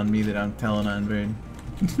 Telling on me that I'm telling on Vern.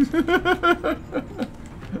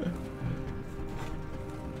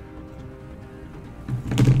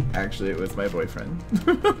 Actually, it was my boyfriend.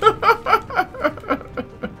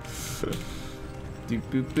 Doop,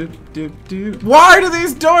 doop, doop, doop, doop. Why do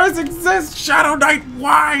these doors exist? Shadow Knight,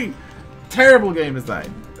 why? Terrible game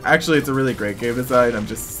design. Actually, it's a really great game design. I'm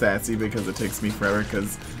just sassy because it takes me forever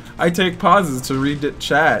because I take pauses to read the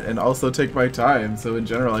chat and also take my time. So in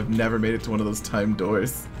general, I've never made it to one of those timed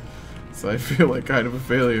doors. So I feel like kind of a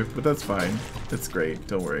failure, but that's fine. That's great.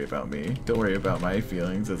 Don't worry about me. Don't worry about my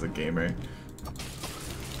feelings as a gamer.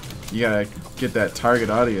 You gotta get that target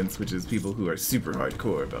audience, which is people who are super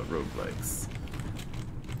hardcore about roguelikes.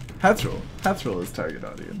 Hathrill is target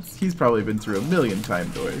audience. He's probably been through a million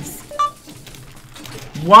time doors.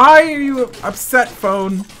 Why are you upset,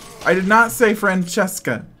 phone? I did not say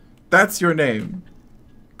Francesca. That's your name.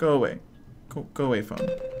 Go away. Go away, phone.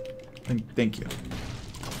 Thank you.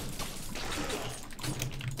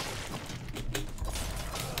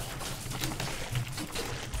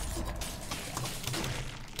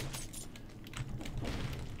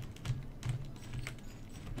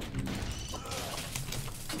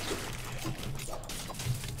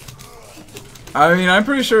 I mean, I'm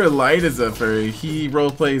pretty sure Light is a furry. He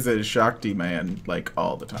roleplays as Shakti Man, like,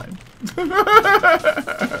 all the time.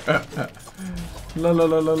 La la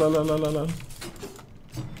la la la la la la la.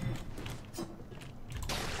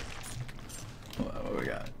 What we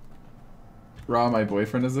got? Raw, my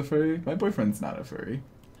boyfriend is a furry? My boyfriend's not a furry.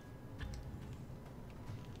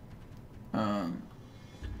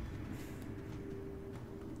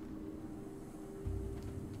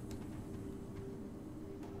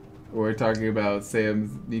 We're talking about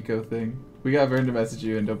Sam's Nico thing. We got Vern to message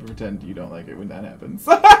you and don't pretend you don't like it when that happens.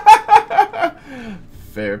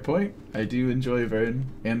 Fair point. I do enjoy Vern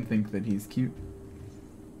and think that he's cute.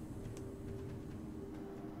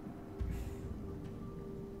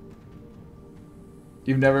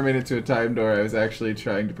 You've never made it to a time door. I was actually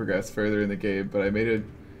trying to progress further in the game, but I made it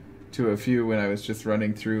to a few when I was just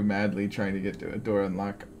running through madly trying to get to a door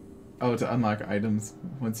unlock. Oh, to unlock items.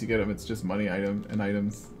 Once you get them, it's just money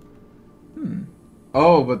items.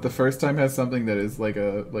 Oh, but the first time has something that is like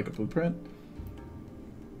a blueprint?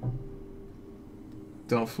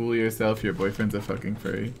 Don't fool yourself, your boyfriend's a fucking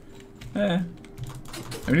furry. I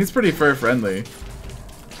mean, he's pretty fur friendly.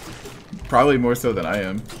 Probably more so than I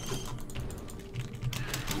am.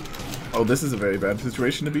 Oh, this is a very bad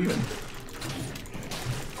situation to be in.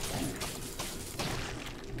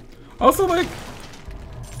 Also, like,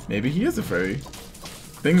 maybe he is a furry.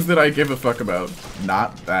 Things that I give a fuck about.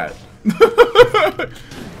 Not that.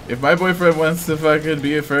 If my boyfriend wants to fucking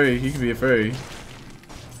be a furry, he can be a furry.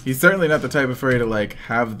 He's certainly not the type of furry to, like,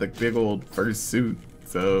 have the big old fursuit,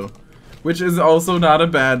 so... Which is also not a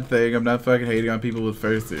bad thing. I'm not fucking hating on people with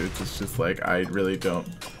fursuits. It's just, like, I really don't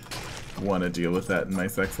want to deal with that in my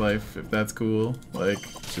sex life, if that's cool. Like,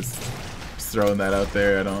 just throwing that out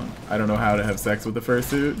there. I don't know how to have sex with a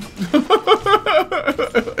fursuit.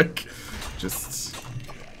 Like, just...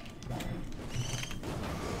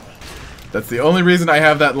 That's the only reason I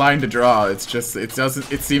have that line to draw. It's just, it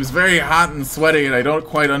seems very hot and sweaty and I don't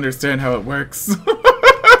quite understand how it works.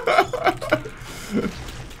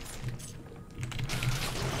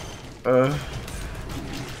 Oh,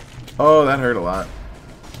 that hurt a lot.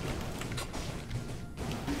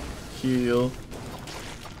 Heal.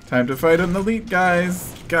 Time to fight an elite,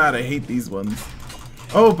 guys. God, I hate these ones.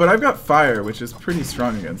 Oh, but I've got fire, which is pretty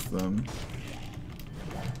strong against them.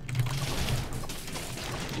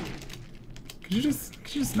 Could you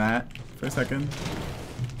just not for a second?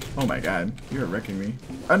 Oh my god, you're wrecking me.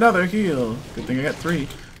 Another heal. Good thing I got 3.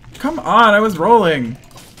 Come on, I was rolling.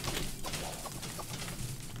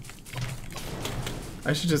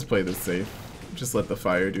 I should just play this safe. Just let the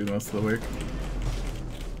fire do most of the work.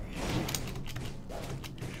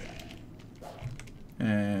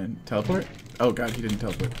 And teleport? Oh god, he didn't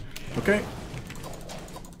teleport. Okay.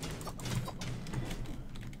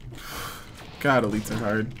 God, elites are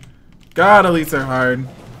hard. God, elites are hard.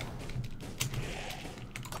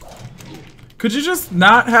 Could you just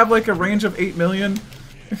not have like a range of 8 million?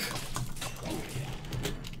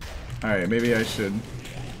 Alright, maybe I should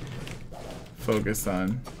focus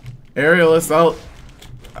on aerial assault.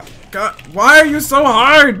 God, why are you so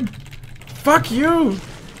hard? Fuck you!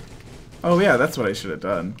 Oh yeah, that's what I should have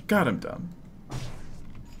done. God, I'm dumb.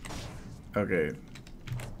 Okay.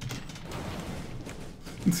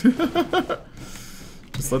 Just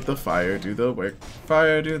let the fire do the work.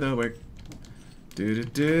 Fire do the work. Do do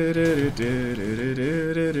do do do do do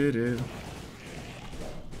do do do do.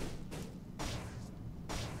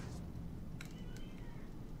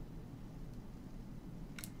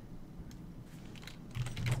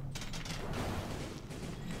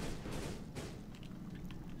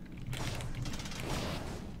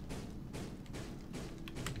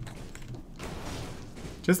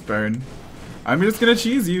 Just burn. I'm just gonna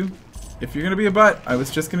cheese you. If you're gonna be a butt, I'm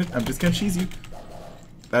just gonna cheese you.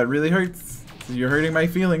 That really hurts. You're hurting my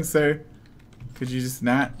feelings, sir. Could you just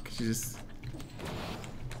not? Could you just...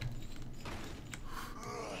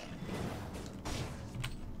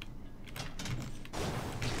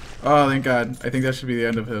 Oh, thank God. I think that should be the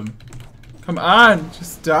end of him. Come on!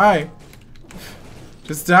 Just die.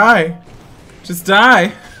 Just die. Just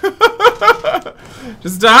die.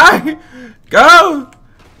 Just die! Go!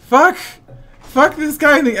 Fuck! Fuck this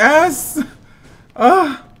guy in the ass!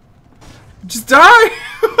 Just die!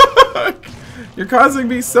 You're causing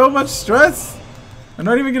me so much stress! I'm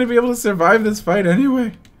not even gonna be able to survive this fight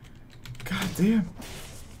anyway. God damn.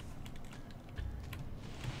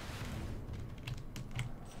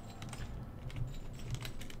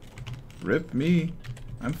 Rip me.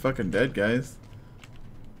 I'm fucking dead, guys.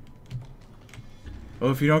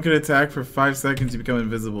 Oh, if you don't get attacked for 5 seconds, you become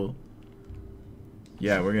invisible.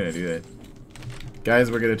 Yeah, we're gonna do that. Guys,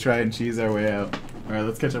 we're gonna try and cheese our way out. Alright,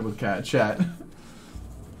 let's catch up with chat.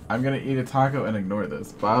 I'm gonna eat a taco and ignore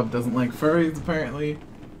this. Bob doesn't like furries, apparently.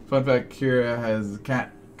 Fun fact, Kira has a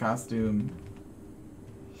cat costume.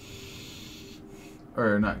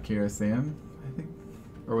 Or not Kira, Sam, I think.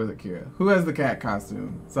 Or was it Kira? Who has the cat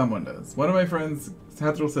costume? Someone does. One of my friends,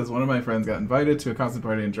 Hathrill says, one of my friends got invited to a costume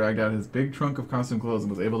party and dragged out his big trunk of costume clothes and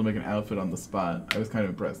was able to make an outfit on the spot. I was kind of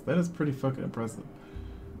impressed. That is pretty fucking impressive.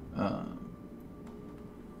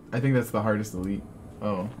 I think that's the hardest elite.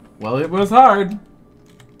 Oh. Well, it was hard.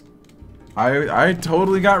 I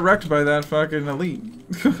totally got wrecked by that fucking elite.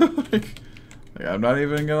 like, I'm not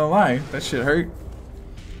even gonna lie. That shit hurt.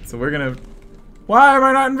 So we're gonna... Why am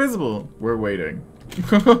I not invisible? We're waiting.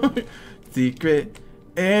 Secret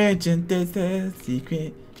agent, this is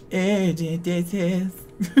secret agent, this is.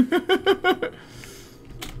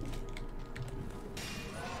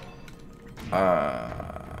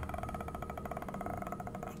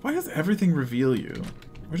 Why does everything reveal you?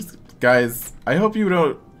 Guys, I hope you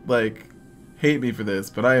don't, like, hate me for this,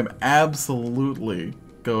 but I am absolutely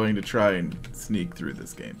going to try and sneak through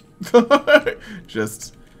this game.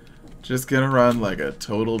 Just gonna run like a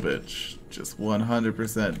total bitch. Just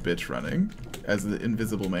 100% bitch running as the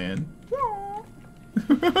invisible man.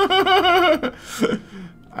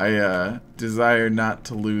 I desire not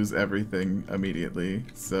to lose everything immediately,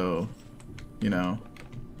 so, you know,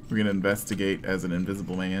 we're gonna investigate as an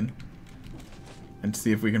invisible man and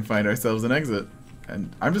see if we can find ourselves an exit.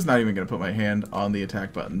 And I'm just not even gonna put my hand on the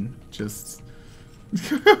attack button. Just...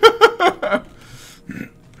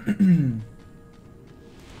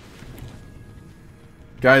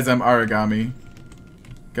 Guys, I'm origami.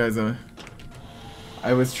 Guys,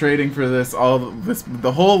 I was trading for this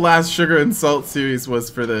the whole last Sugar and Salt series was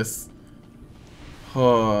for this.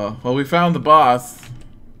 Oh, well, we found the boss.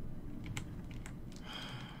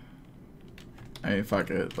 I mean, fuck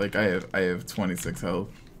it. Like, I have 26 health.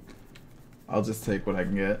 I'll just take what I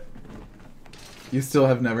can get. You still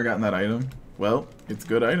have never gotten that item? Well, it's a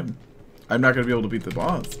good item. I'm not gonna be able to beat the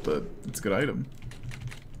boss, but it's a good item.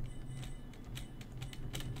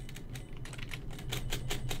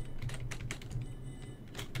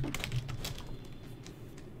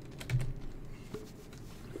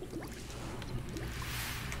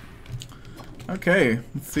 Okay,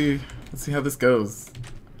 let's see how this goes.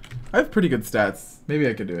 I have pretty good stats. Maybe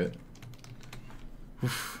I could do it.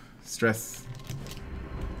 Oof, stress.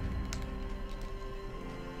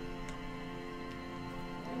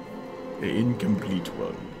 The incomplete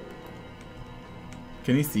one.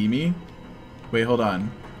 Can he see me? Wait, hold on.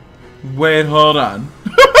 Wait, hold on.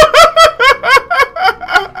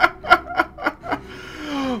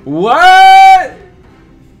 What?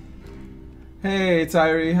 Hey,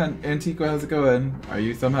 Tyree Antiqua, how's it going? Are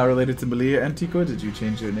you somehow related to Malia Antiqua? Did you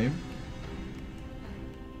change your name?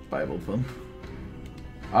 Bible thump.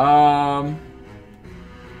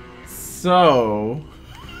 So...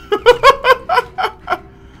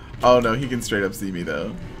 Oh no, he can straight up see me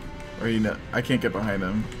though. Or you know, I can't get behind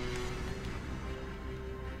him.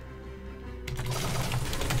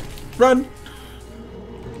 Run!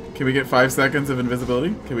 Can we get 5 seconds of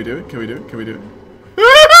invisibility? Can we do it? Can we do it? Can we do it?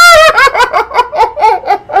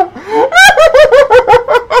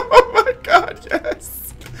 Oh my god,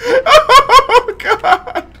 yes! Oh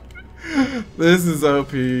god! This is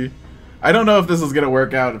OP. I don't know if this is gonna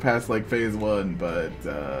work out past like phase 1, but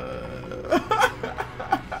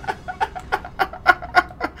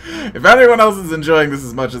if anyone else is enjoying this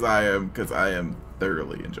as much as I am, because I am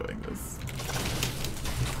thoroughly enjoying this.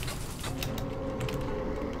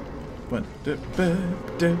 One, do, ba,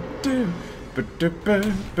 do, do, ba, do, ba,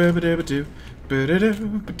 ba, ba, do, ba, do, ba, do, do,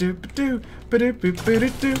 ba, do, ba, do, ba, do, ba, ba,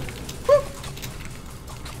 do. Woo!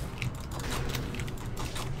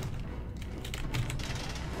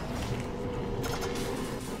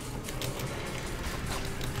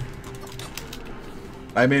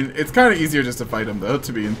 I mean, it's kind of easier just to fight him, though,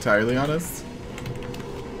 to be entirely honest.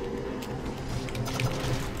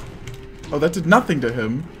 Oh, that did nothing to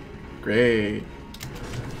him. Great.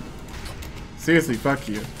 Seriously, fuck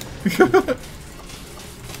you.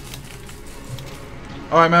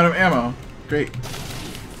 Oh, I'm out of ammo. Great.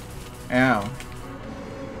 Ow.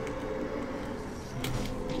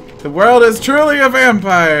 The world is truly a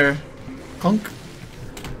vampire! Hunk.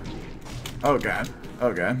 Oh god.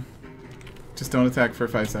 Oh god. Just don't attack for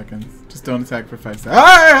 5 seconds. Just don't attack for 5 seconds.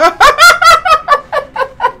 Ah!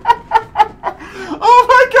 Oh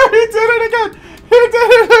my god, he did it again! He did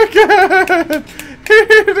it again! He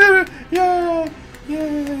did it! Yeah!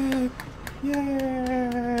 Yeah!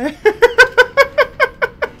 Yeah!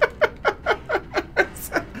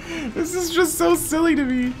 This is just so silly to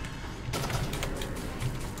me.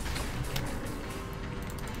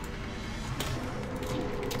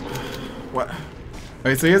 What?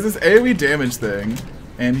 Alright, so he has this AoE damage thing,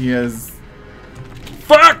 and he has...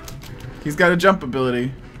 Fuck! He's got a jump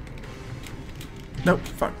ability. Nope,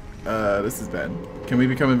 fuck. This is bad. Can we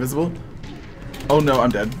become invisible? Oh no, I'm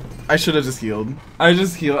dead. I should have just healed. I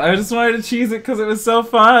just healed. I just wanted to cheese it because it was so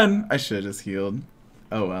fun. I should have just healed.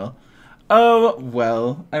 Oh well. Oh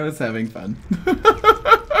well. I was having fun.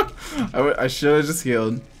 I should have just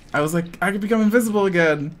healed. I was like, I could become invisible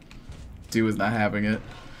again. Dude was not having it.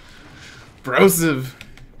 Brosive,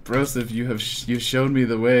 you've shown me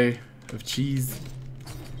the way of cheese.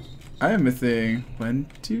 I am missing 1,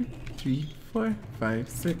 2, 3, 4, 5,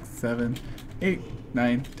 6, 7, 8,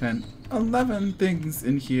 9, 10, 11 things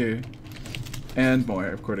in here. And more,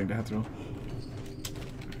 according to Hetzroll.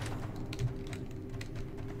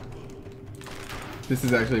 This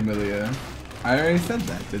is actually Malia. I already said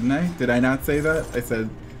that, didn't I? Did I not say that? I said,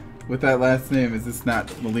 with that last name, is this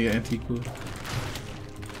not Malia Antiqua?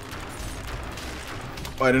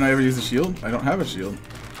 Why didn't I ever use a shield? I don't have a shield.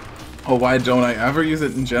 Oh, why don't I ever use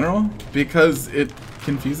it in general? Because it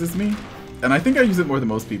confuses me. And I think I use it more than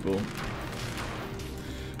most people.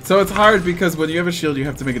 So it's hard because when you have a shield, you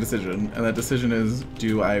have to make a decision. And that decision is,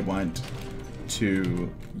 do I want to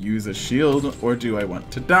use a shield or do I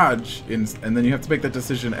want to dodge? And then you have to make that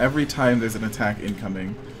decision every time there's an attack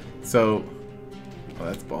incoming. So, oh,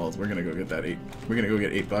 that's balls. We're gonna go get that We're gonna go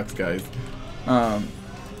get $8, guys.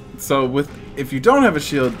 So if you don't have a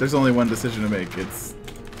shield, there's only one decision to make. It's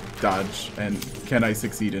dodge, and can I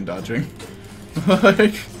succeed in dodging?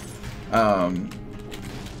 Like,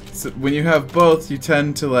 so when you have both, you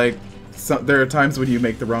tend to like. There are times when you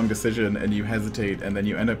make the wrong decision and you hesitate, and then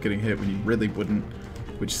you end up getting hit when you really wouldn't,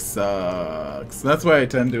 which sucks. That's why I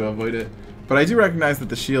tend to avoid it. But I do recognize that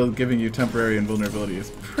the shield giving you temporary invulnerability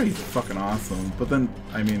is pretty fucking awesome. But then,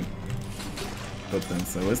 I mean,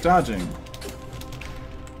 so is dodging.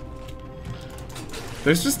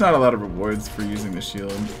 There's just not a lot of rewards for using the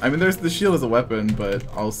shield. I mean, there's the shield as a weapon, but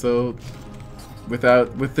also with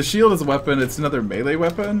the shield as a weapon, it's another melee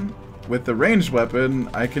weapon. With the ranged weapon,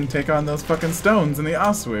 I can take on those fucking stones in the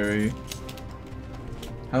ossuary.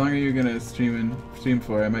 How long are you gonna stream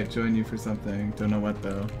for? I might join you for something. Don't know what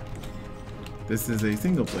though. This is a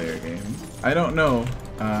single player game. I don't know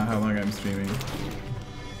how long I'm streaming.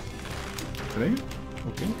 Today?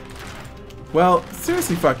 Okay. Well,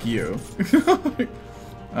 seriously, fuck you.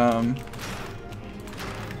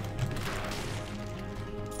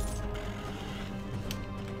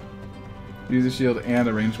 Use a shield and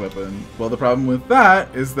a ranged weapon. Well, the problem with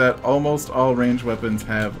that is that almost all ranged weapons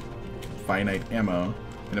have finite ammo.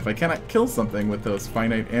 And if I cannot kill something with those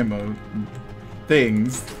finite ammo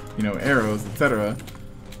things, you know, arrows, etc.,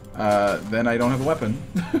 then I don't have a weapon.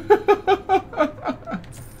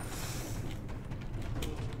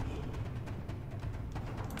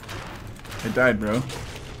 I died, bro.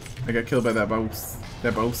 I got killed by that boss.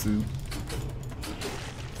 That bosu.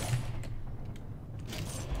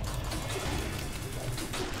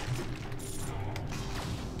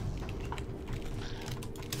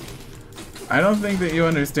 I don't think that you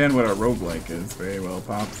understand what a roguelike is very well,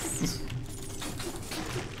 Pops.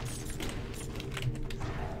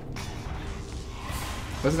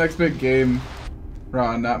 What's the next big game?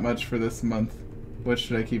 Raw, not much for this month. What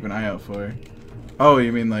should I keep an eye out for? Oh,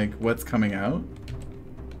 you mean like what's coming out?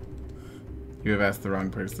 You have asked the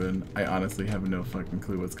wrong person. I honestly have no fucking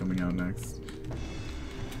clue what's coming out next.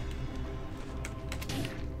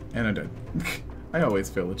 And I did. I always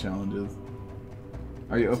fail the challenges.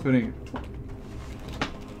 Are you opening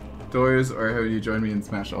doors, or have you joined me in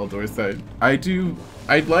Smash All Doors side? I do.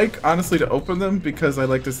 I'd like, honestly, to open them because I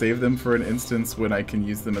like to save them for an instance when I can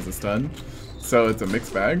use them as a stun. So it's a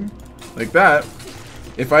mixed bag. Like that,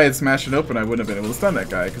 if I had smashed it open, I wouldn't have been able to stun that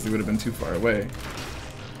guy because he would have been too far away.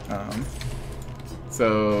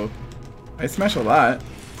 So I smash a lot,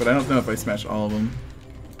 but I don't know if I smash all of them.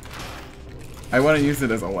 I want to use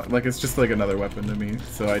it as a, like, it's just like another weapon to me,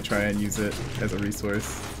 so I try and use it as a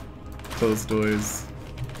resource. Close doors.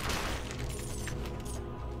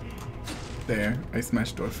 There, I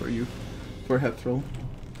smashed door for you. For Hethril.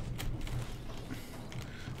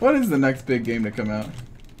 What is the next big game to come out?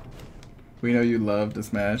 We know you love to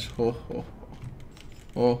smash. Ho ho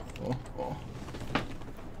ho. Oh oh oh.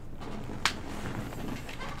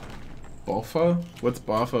 Boffa? What's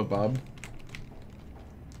Boffa, Bob?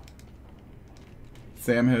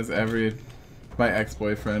 Sam has every... My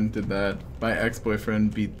ex-boyfriend did that. My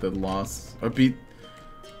ex-boyfriend beat the loss... Or beat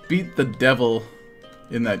the devil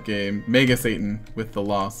in that game. Mega Satan with the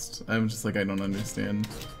Lost. I'm just like, I don't understand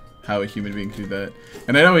how a human being could do that.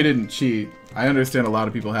 And I know he didn't cheat. I understand a lot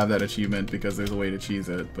of people have that achievement because there's a way to cheese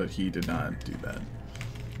it, but he did not do that.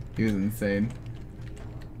 He was insane.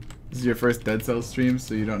 This is your first Dead Cells stream,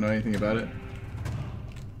 so you don't know anything about it?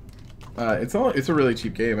 It's a really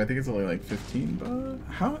cheap game. I think it's only like 15 bucks.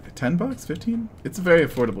 How? 10 bucks? 15? It's a very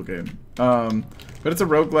affordable game. But it's a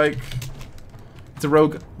roguelike. It's a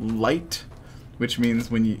rogue-lite, which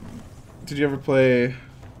means when you... Did you ever play...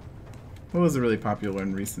 What was a really popular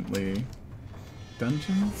one recently?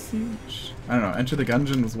 Dungeon Siege? I don't know. Enter the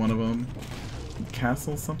Gungeon was one of them.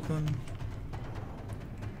 Castle something?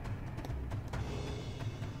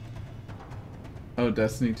 Oh,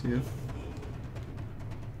 Destiny 2.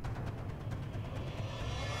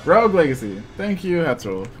 Rogue Legacy. Thank you,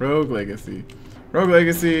 Hetzel. Rogue Legacy. Rogue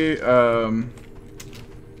Legacy,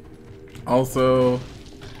 also...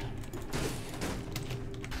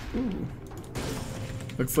 Ooh.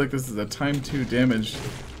 Looks like this is a time 2 damage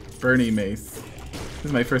Bernie mace. This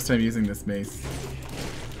is my first time using this mace.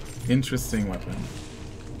 Interesting weapon.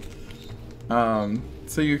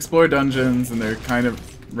 So you explore dungeons and they're kind of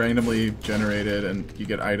randomly generated and you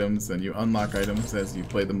get items and you unlock items as you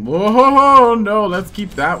play them. Whoa, no, let's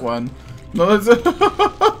keep that one. No, let's...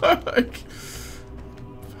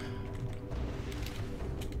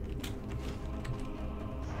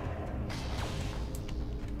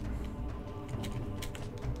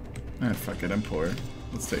 Ah, fuck it, I'm poor.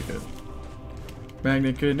 Let's take it.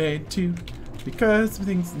 Magnet grenade 2, because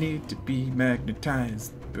things need to be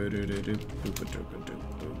magnetized. Did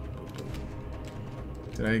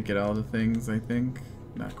I get all the things, I think?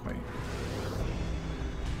 Not quite.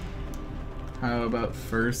 How about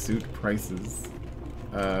fursuit prices?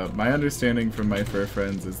 My understanding from my fur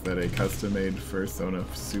friends is that a custom-made fursona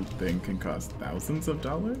suit thing can cost thousands of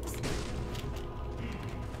dollars.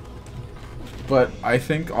 But I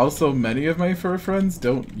think also many of my fur friends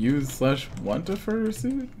don't use / want a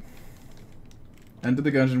fursuit. Enter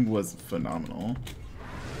the Gungeon was phenomenal.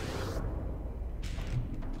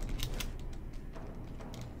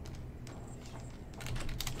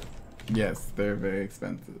 Yes, they're very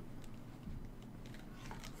expensive.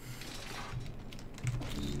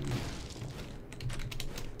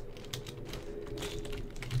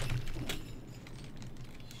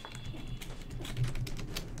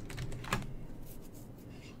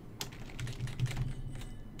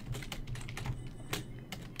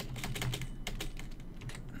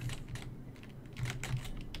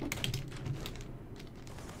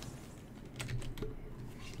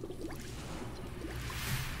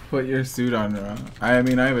 Put your suit on, Raw. I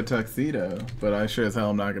mean, I have a tuxedo, but I sure as hell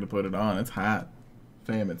am not gonna put it on. It's hot.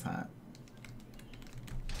 Fam, it's hot.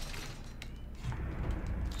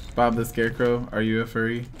 Bob the Scarecrow, are you a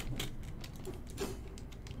furry?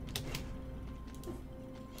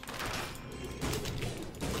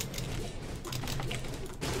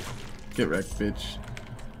 Get wrecked, bitch.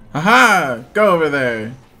 Haha! Go over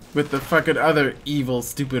there! With the fucking other evil,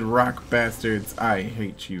 stupid rock bastards. I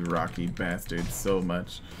hate you, rocky bastards, so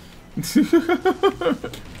much.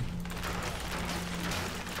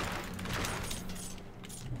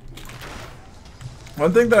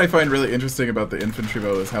 One thing that I find really interesting about the infantry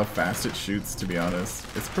bow is how fast it shoots, to be honest.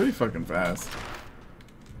 It's pretty fucking fast.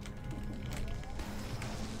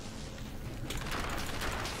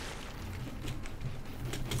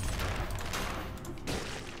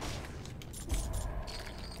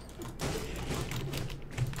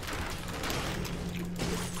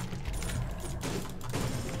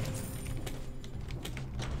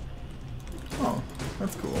 Oh,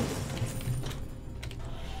 that's cool.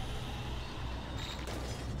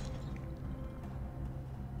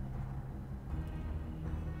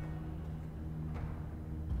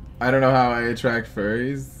 I don't know how I attract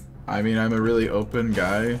furries. I mean, I'm a really open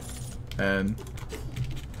guy, and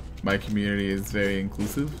my community is very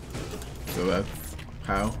inclusive, so that's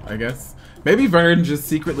how, I guess. Maybe Vern just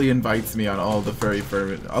secretly invites me on all the furry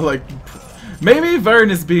like, maybe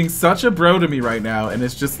Vern is being such a bro to me right now, and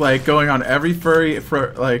it's just like going on every furry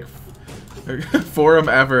forum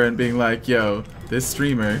ever and being like, yo, this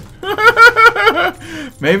streamer.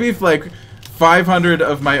 Maybe if like 500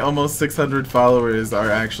 of my almost 600 followers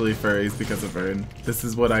are actually furries because of Vern. This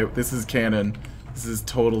is canon. This is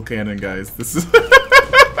total canon, guys. This is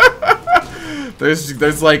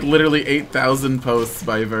there's like literally 8,000 posts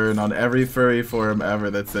by Vern on every furry forum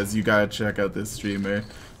ever that says you gotta check out this streamer.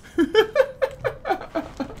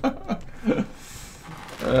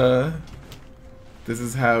 This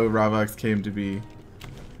is how RawVox came to be.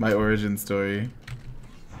 My origin story.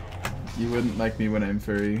 You wouldn't like me when I'm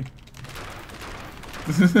furry.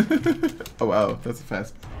 Oh wow, that's a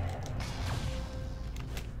fast.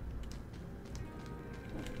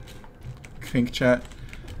 Kink chat.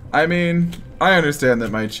 I mean, I understand that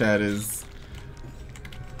my chat is,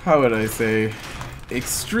 how would I say,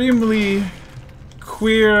 extremely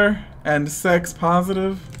queer and sex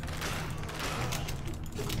positive,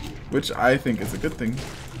 which I think is a good thing.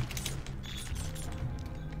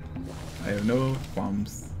 I have no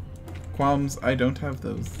qualms. Qualms, I don't have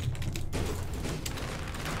those.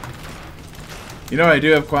 You know what I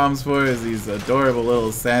do have qualms for is these adorable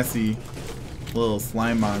little sassy little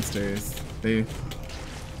slime monsters. They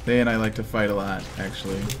and I like to fight a lot,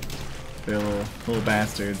 actually. They're little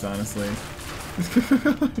bastards, honestly.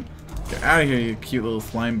 Get out of here, you cute little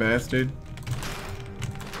slime bastard.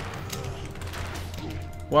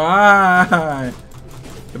 Why?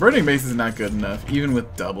 The burning mace is not good enough, even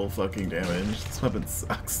with double fucking damage. This weapon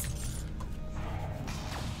sucks.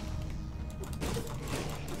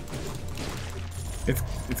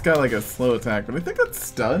 It's got like a slow attack, but I think that's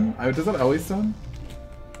stun. Does that always stun?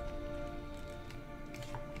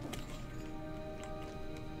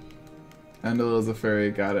 Andalo's a furry,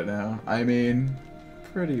 got it now. I mean,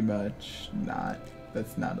 pretty much not.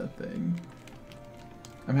 That's not a thing.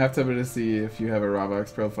 I'm half tempted to see if you have a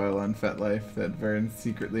RawVox profile on FetLife that Vern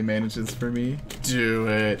secretly manages for me. Do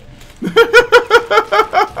it.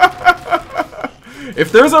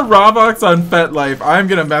 If there's a RawVox on FetLife, I'm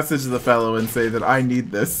gonna message the fellow and say that I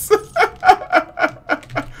need this.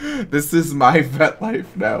 This is my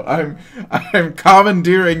FetLife now. I'm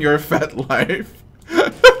commandeering your FetLife.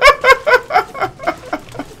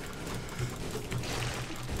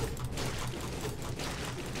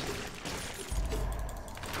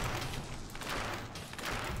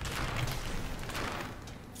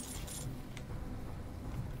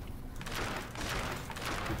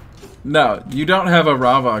 No, you don't have a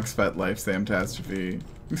RawVox FetLife, Samtastrophe.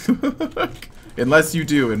 Unless you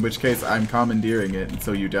do, in which case I'm commandeering it, and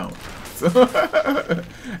so you don't. So,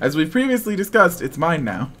 as we've previously discussed, it's mine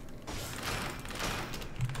now.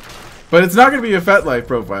 But it's not gonna be a FetLife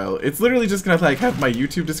profile. It's literally just gonna like have my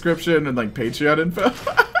YouTube description and like Patreon info.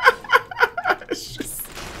 It's just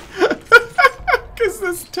because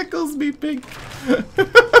this tickles me pink.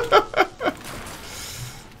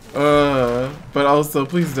 But also,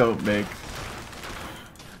 please don't make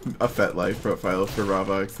a FetLife profile for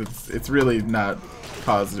RawVox. It's really not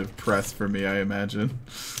positive press for me, I imagine.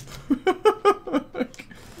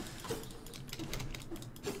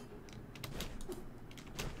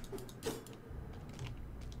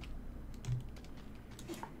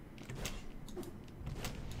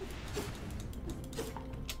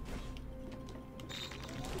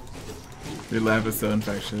 Your laugh is so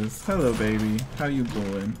infectious. Hello, baby. How you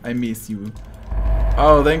doing? I miss you.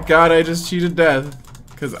 Oh, thank God I just cheated death.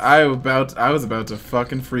 Cause I was about to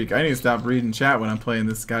fucking freak. I need to stop reading chat when I'm playing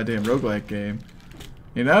this goddamn roguelike game.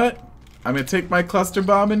 You know what? I'm gonna take my cluster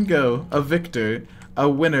bomb and go. A victor. A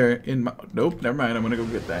winner in my... Nope, never mind. I'm gonna go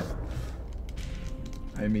get that.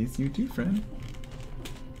 I miss you too, friend.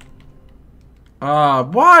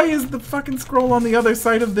 Why is the fucking scroll on the other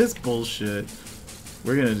side of this bullshit?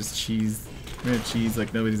 We're gonna just cheese. We're gonna cheese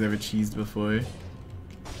like nobody's ever cheesed before.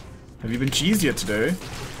 Have you been cheesed yet today?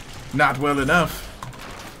 Not well enough.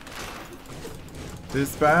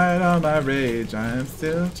 Despite all my rage, I am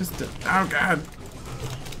still just a... Oh god!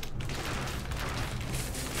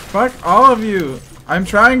 Fuck all of you! I'm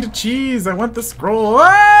trying to cheese! I want the scroll!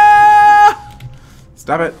 Ah!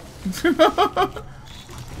 Stop it!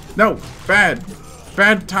 No! Bad!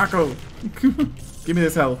 Bad taco! Give me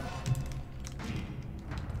this health.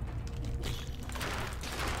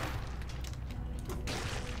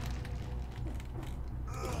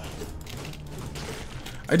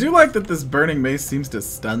 I do like that this burning mace seems to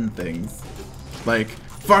stun things. Like,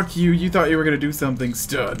 fuck you, you thought you were gonna do something,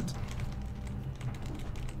 stunned.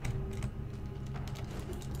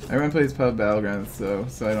 Everyone plays pub battlegrounds, so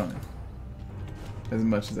I don't as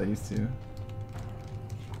much as I used to.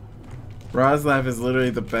 Raw's laugh is literally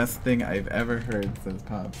the best thing I've ever heard, says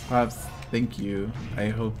Pops. Pops, thank you. I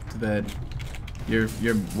hope that your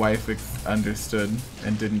wife understood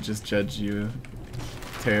and didn't just judge you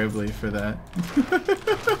terribly for that.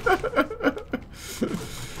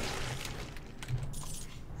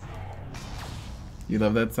 You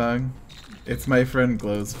love that song? It's my friend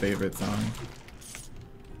Glow's favorite song.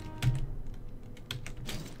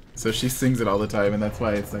 So she sings it all the time, and that's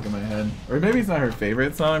why it's stuck in my head. Or maybe it's not her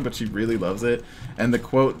favorite song, but she really loves it. And the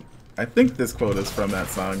quote, I think this quote is from that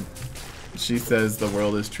song. She says, "The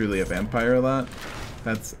world is truly a vampire" a lot.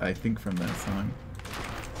 That's, I think, from that song.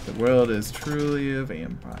 The world is truly a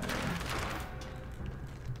vampire.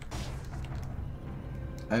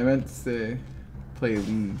 I meant to say, play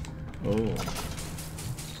League. Oh.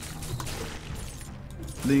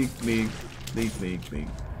 League.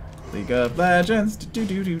 League of Legends. Do.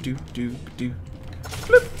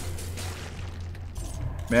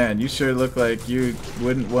 Man, you sure look like you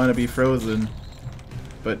wouldn't want to be frozen.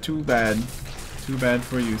 But too bad. Too bad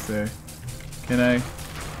for you, sir. Can I?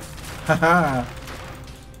 Haha.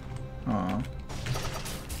 Aw.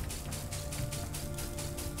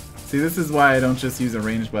 See, this is why I don't just use a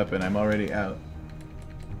ranged weapon. I'm already out.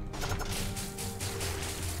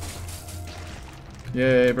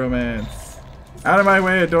 Yay, bromance. Out of my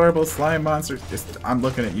way, adorable slime monster. I'm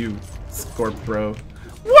looking at you, Scorp bro.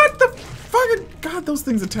 What the fucking... God, those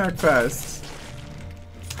things attack fast.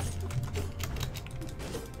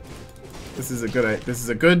 This is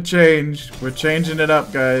a good change. We're changing it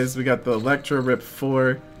up, guys. We got the Electro Rip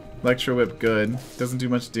 4. Electro Whip good. Doesn't do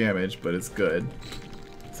much damage, but it's good.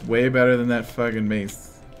 It's way better than that fucking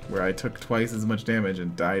mace, where I took twice as much damage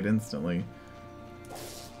and died instantly.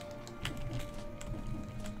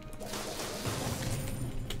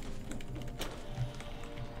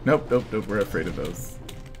 Nope, we're afraid of those.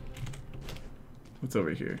 What's over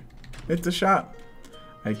here? It's a shop.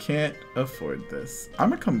 I can't afford this. I'm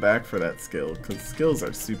gonna come back for that skill, because skills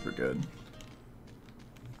are super good.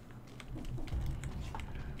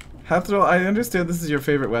 Halfdol, I understand this is your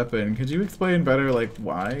favorite weapon. Could you explain better, like,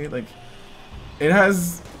 why? Like, it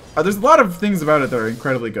has... there's a lot of things about it that are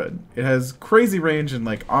incredibly good. It has crazy range and,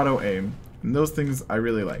 like, auto-aim. And those things I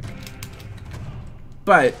really like.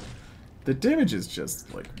 But the damage is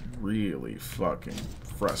just, like, really fucking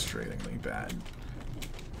frustratingly bad.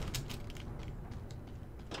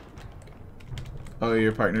 Oh,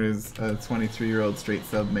 your partner is a 23-year-old straight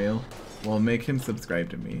sub male? Well, make him subscribe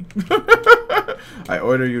to me. I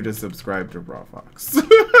order you to subscribe to RawVox.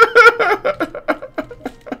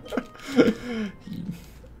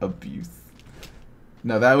 Abuse.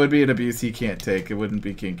 No, that would be an abuse he can't take. It wouldn't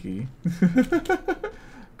be kinky.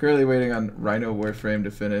 Currently waiting on Rhino Warframe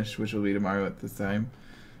to finish, which will be tomorrow at this time.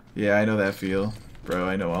 Yeah, I know that feel, bro.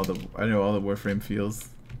 I know all the Warframe feels.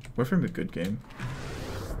 Warframe is a good game.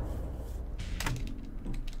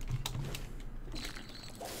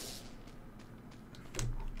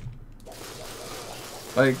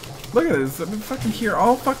 Like, look at this. I've been fucking here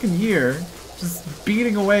all fucking year, just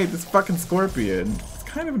beating away this fucking scorpion. It's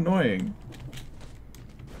kind of annoying.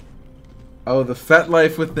 Oh, the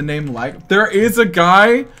FetLife with the name like. There is a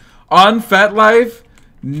guy on FetLife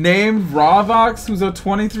named RawVox who's a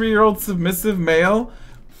 23-year-old submissive male.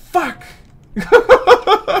 Fuck.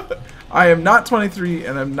 I am not 23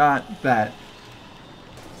 and I'm not that.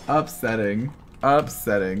 Upsetting.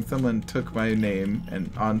 Upsetting. Someone took my name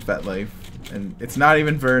and on FetLife, and it's not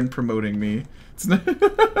even Vern promoting me. It's not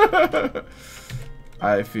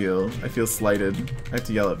I feel slighted. I have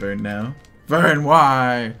to yell at Vern now. Vern,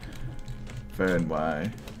 why? Vern,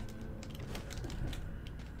 why?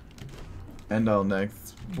 Endel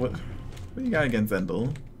next. What you got against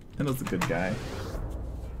Endel? Endel's a good guy.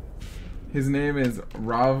 His name is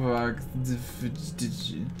RawVox.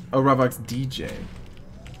 Oh, RawVox DJ.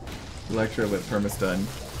 Electro with permastun.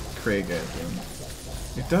 Craig Edwin.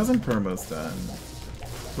 It doesn't permastun.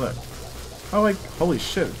 Look. Oh, like, holy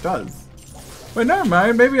shit, it does. Wait, never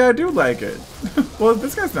mind. Maybe I do like it. Well,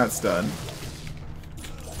 this guy's not stunned.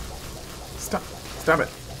 Stop. Stop it.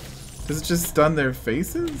 Does it just stun their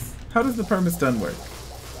faces? How does the permastun work?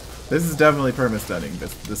 This is definitely permastunning.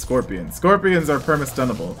 The scorpions. Scorpions are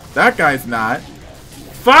permastunnable. That guy's not.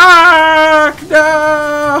 Fuck!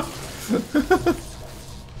 No!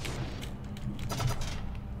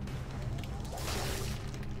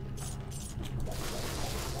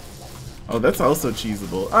 Oh, that's also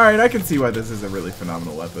cheesable. Alright, I can see why this is a really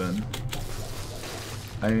phenomenal weapon.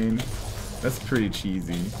 I mean, that's pretty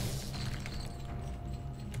cheesy.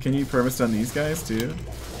 Can you permastun these guys too?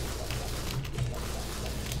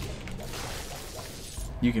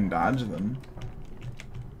 You can dodge them.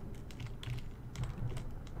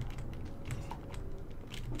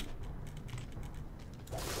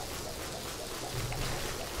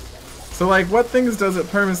 So like, what things does it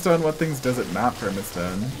permastun, what things does it not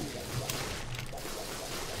permastun?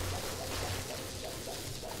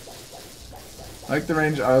 I like the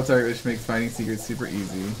range auto target, which makes finding secrets super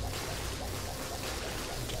easy.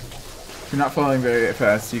 If you're not falling very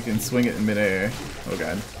fast, you can swing it in midair. Oh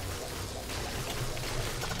god.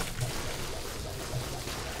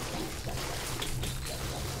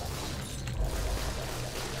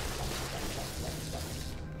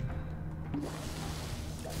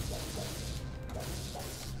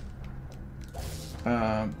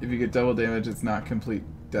 If you get double damage, it's not complete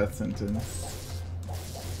death sentence.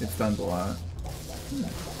 It stuns a lot.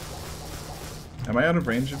 Am I out of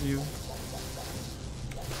range of you?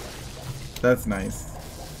 That's nice.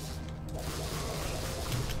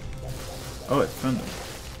 Oh, it stunned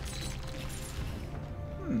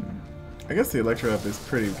him. I guess the Electro up is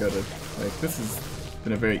pretty good at, like, this has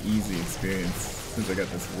been a very easy experience since I got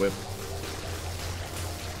this whip.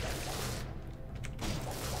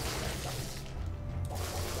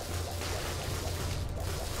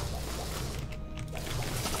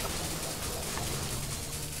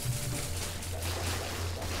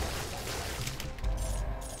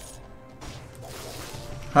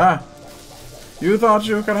 Huh? You thought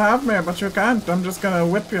you could have me, but you can't. I'm just gonna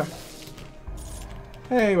whip you.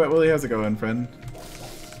 Hey, Wet Willie, how's it going, friend?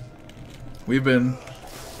 We've been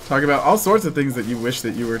talking about all sorts of things that you wish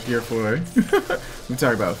that you were here for. We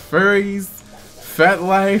talk about furries,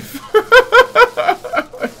 FetLife,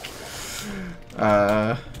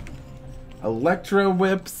 Electro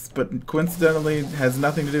whips, but coincidentally has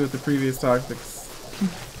nothing to do with the previous topics.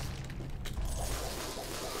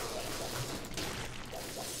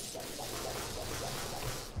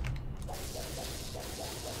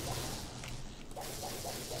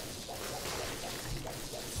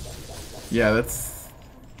 Yeah,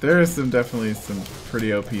 there are definitely some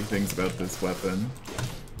pretty OP things about this weapon.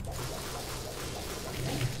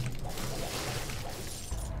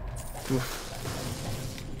 Oof.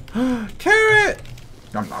 Carrot!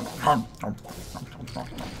 Nom nom nom nom nom nom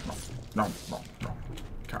nom nom nom.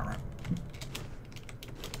 Carrot.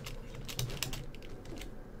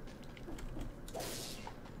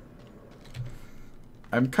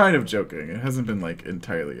 I'm kind of joking. It hasn't been like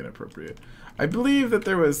entirely inappropriate. I believe that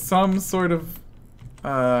there was some sort of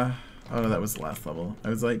oh no, that was the last level. I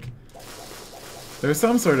was like, there was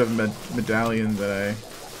some sort of medallion that I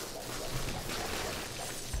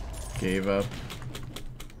gave up.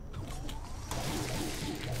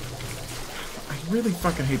 I really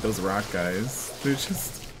fucking hate those rock guys.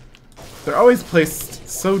 They're always placed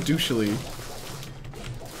so douchily.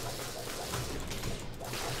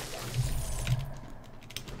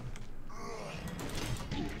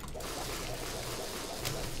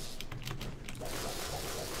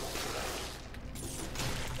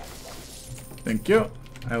 Thank you.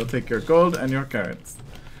 I will take your gold and your carrots.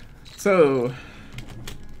 So,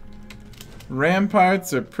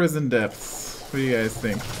 ramparts or prison depths? What do you guys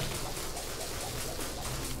think?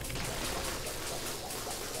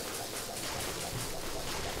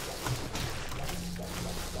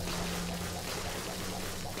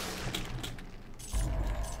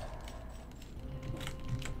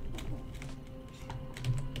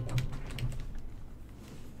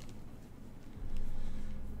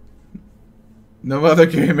 No other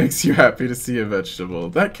game makes you happy to see a vegetable.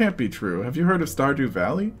 That can't be true. Have you heard of Stardew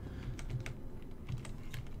Valley?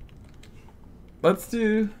 Let's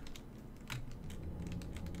do...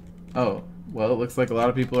 Oh, well, it looks like a lot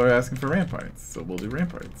of people are asking for ramparts, so we'll do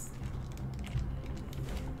ramparts.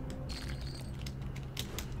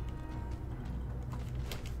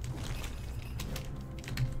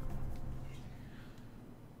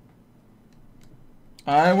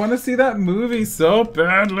 I want to see that movie so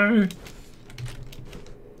badly.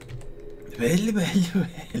 Well,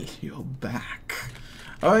 you're back.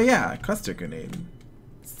 Oh yeah, cluster grenade.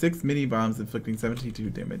 6 mini bombs inflicting 72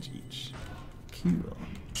 damage each. Cool.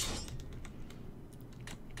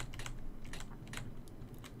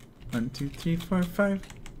 1, 2, 3, 4, 5.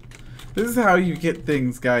 This is how you get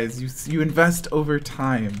things, guys. You invest over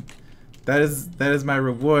time. That is my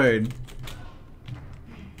reward.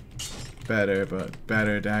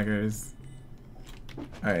 Better daggers.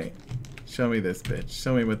 Alright. Show me this bitch.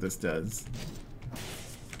 Show me what this does.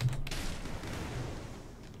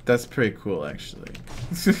 That's pretty cool, actually.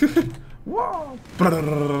 Whoa!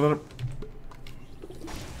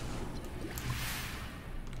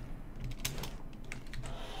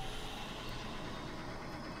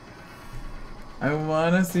 I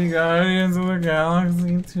wanna see Guardians of the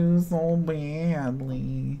Galaxy 2 so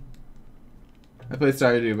badly. I played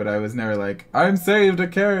Stardew, but I was never like, I'm saved a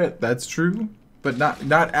carrot. That's true, but not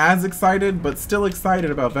as excited, but still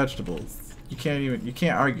excited about vegetables. You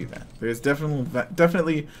can't argue that. There's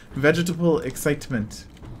definitely vegetable excitement.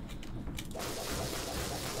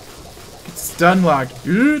 Get stun locked,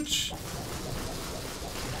 bitch.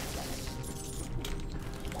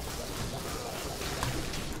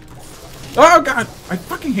 Oh god, I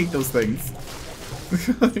fucking hate those things.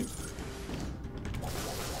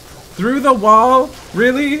 Through the wall?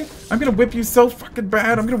 Really? I'm gonna whip you so fucking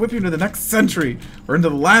bad. I'm gonna whip you into the next century. Or into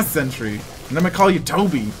the last century. And I'm gonna call you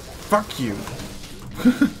Toby. Fuck you.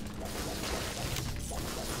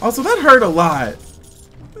 Also, that hurt a lot.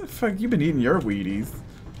 What the fuck? You've been eating your Wheaties.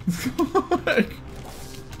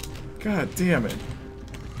 God damn it.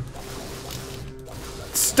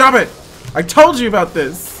 Stop it! I told you about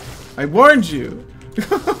this! I warned you!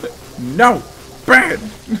 No! Bad!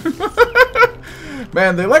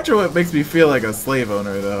 Man, the electro whip makes me feel like a slave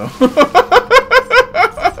owner, though.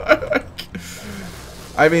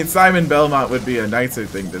 I mean, Simon Belmont would be a nicer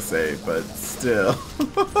thing to say, but still.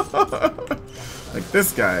 Like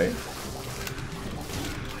this guy.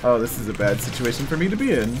 Oh, this is a bad situation for me to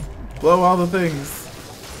be in. Blow all the things.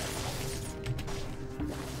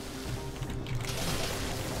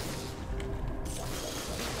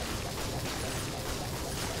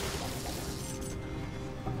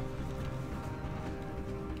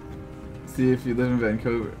 See if you live in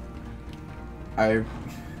Vancouver. I'd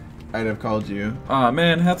have called you. Aw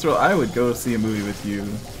man, Hetzroll, I would go see a movie with you.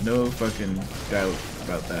 No fucking doubt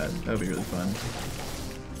about that. That would be really fun.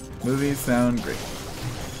 Movies sound great.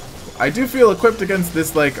 I do feel equipped against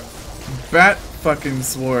this, like, bat fucking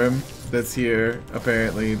swarm that's here,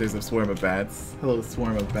 apparently. There's a swarm of bats. Hello,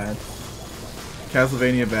 swarm of bats.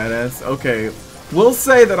 Castlevania badass. Okay, we'll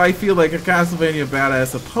say that I feel like a Castlevania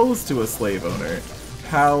badass opposed to a slave owner.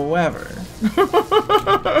 However,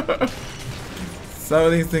 some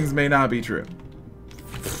of these things may not be true.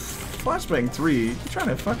 Flashbang 3? You're trying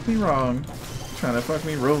to fuck me wrong. You're trying to fuck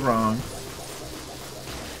me real wrong.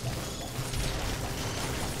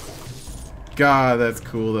 God, that's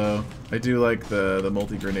cool though. I do like the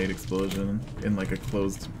multi-grenade explosion in like a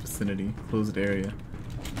closed vicinity, closed area.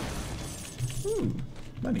 Ooh,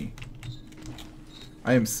 money.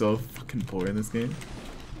 I am so fucking poor in this game.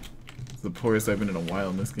 The poorest I've been in a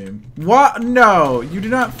while in this game. What? No! You do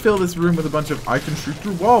not fill this room with a bunch of I can shoot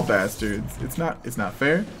through wall bastards. It's not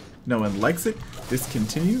fair. No one likes it.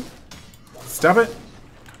 Discontinue. Stop it.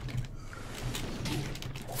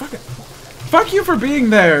 Fuck it. Fuck you for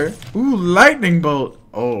being there! Ooh, lightning bolt!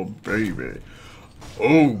 Oh, baby.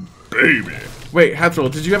 Oh, baby. Wait,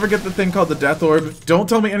 Hetzroll, did you ever get the thing called the Death Orb? Don't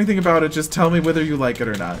tell me anything about it, just tell me whether you like it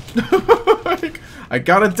or not. I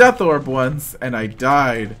got a Death Orb once, and I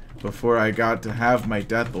died before I got to have my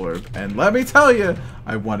Death Orb. And let me tell you,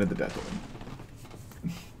 I wanted the Death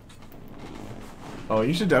Orb. Oh,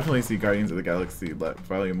 you should definitely see Guardians of the Galaxy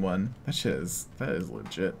Volume 1. That is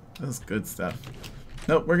legit. That is good stuff.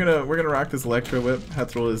 Nope, we're gonna rock this Electro Whip.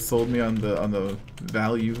 Hetzroll has sold me on the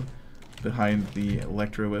value behind the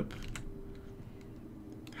Electro Whip.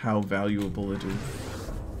 How valuable it is.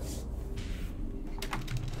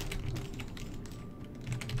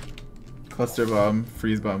 Cluster Bomb,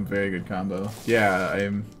 Freeze Bomb, very good combo. Yeah, I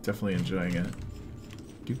am definitely enjoying it.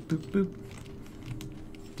 Doop boop boop.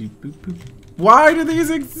 Doop boop boop. Why do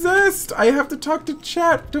these exist? I have to talk to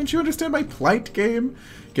chat. Don't you understand my plight, game?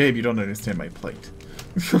 Gabe, you don't understand my plight.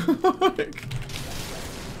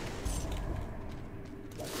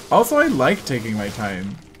 Also, I like taking my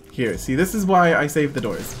time. Here, see, this is why I save the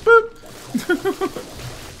doors. Boop!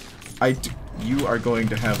 You are going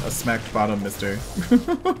to have a smacked bottom, mister.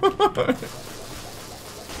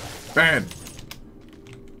 Bad!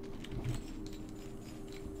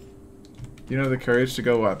 You know the courage to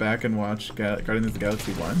go back and watch Guardians of the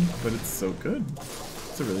Galaxy 1? But it's so good.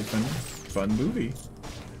 It's a really fun movie.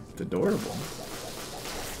 It's adorable.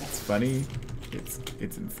 It's funny.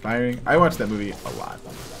 It's inspiring. I watch that movie a lot.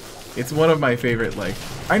 It's one of my favorite, like,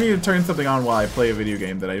 I need to turn something on while I play a video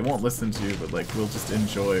game that I won't listen to, but like will just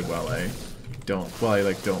enjoy while I don't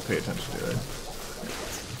pay attention to it.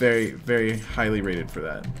 It's very, very highly rated for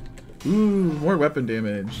that. Ooh, more weapon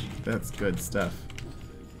damage. That's good stuff.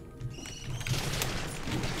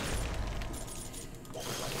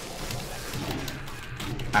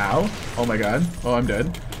 Ow. Oh my god. Oh, I'm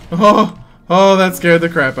dead. Oh, that scared the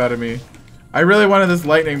crap out of me. I really wanted this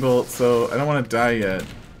lightning bolt, so I don't want to die yet.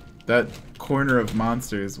 That corner of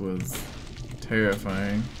monsters was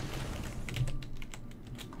terrifying.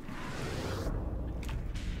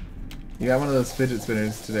 You got one of those fidget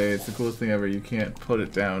spinners today. It's the coolest thing ever. You can't put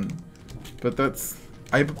it down. But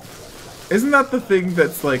isn't that the thing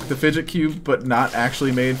that's like the fidget cube, but not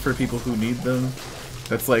actually made for people who need them?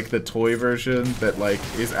 That's like the toy version that like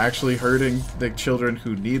is actually hurting the children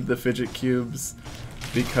who need the fidget cubes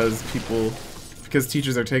because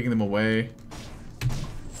teachers are taking them away.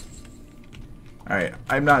 Alright,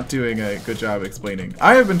 I'm not doing a good job explaining.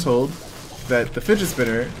 I have been told that the fidget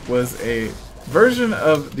spinner was a version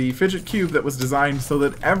of the fidget cube that was designed so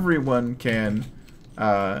that everyone can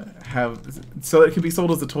so that it can be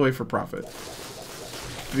sold as a toy for profit.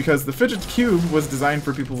 Because the fidget cube was designed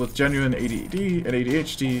for people with genuine ADD and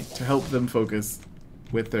ADHD to help them focus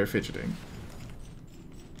with their fidgeting.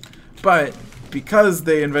 But because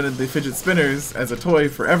they invented the fidget spinners as a toy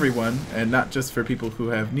for everyone, and not just for people who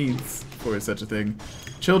have needs for such a thing,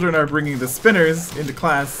 children are bringing the spinners into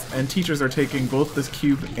class, and teachers are taking both this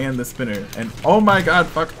cube and the spinner. And oh my god,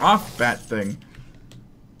 fuck off, bat thing.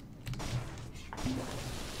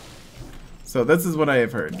 So this is what I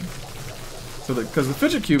have heard. So because the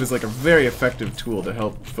fidget cube is like a very effective tool to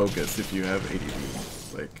help focus if you have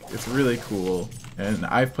ADD. Like, it's really cool. And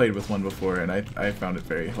I've played with one before, and I found it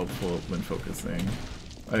very helpful when focusing.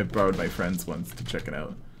 I borrowed my friend's once to check it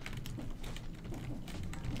out.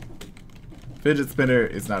 Fidget spinner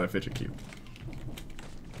is not a fidget cube.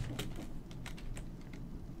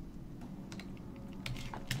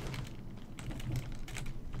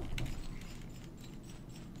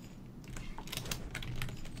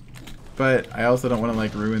 But I also don't want to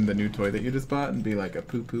like ruin the new toy that you just bought and be like a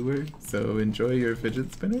poo-pooer. So enjoy your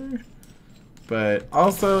fidget spinner. But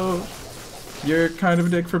also, you're kind of a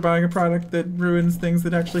dick for buying a product that ruins things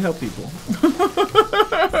that actually help people.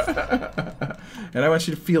 And I want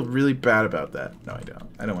you to feel really bad about that. No, I don't.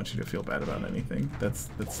 I don't want you to feel bad about anything.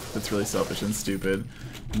 That's really selfish and stupid.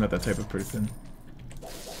 I'm not that type of person.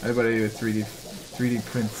 I bought you a 3D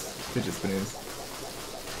prints fidget spinners.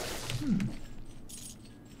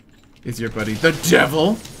 Is your buddy the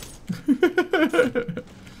devil?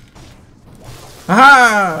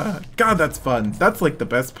 Ah! God, that's fun. That's like the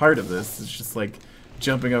best part of this. It's just like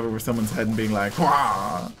jumping over someone's head and being like,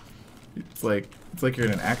 wah! It's like you're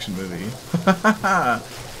in an action movie.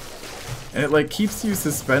 And it like keeps you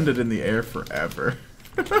suspended in the air forever.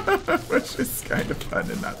 Which is kind of fun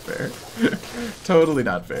and not fair. Totally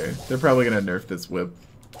not fair. They're probably gonna nerf this whip.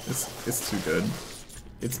 It's too good.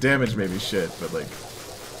 Its damage may be shit, but like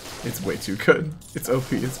it's way too good. It's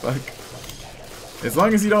OP as fuck. As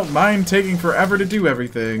long as you don't mind taking forever to do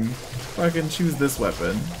everything, fucking choose this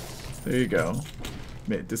weapon. There you go.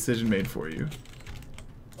 Decision made for you.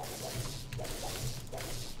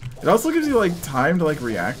 It also gives you like time to like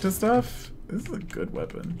react to stuff. This is a good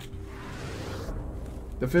weapon.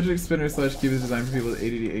 The fidget spinner slash cube is designed for people with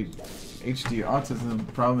ADD, HD, autism.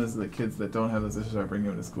 The problem is that kids that don't have those issues are bringing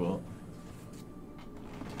them to school.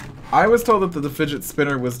 I was told that the fidget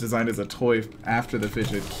spinner was designed as a toy after the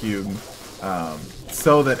fidget cube,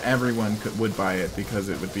 so that everyone would buy it because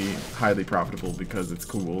it would be highly profitable because it's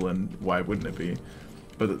cool, and why wouldn't it be?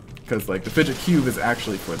 But because like the fidget cube is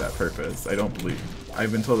actually for that purpose.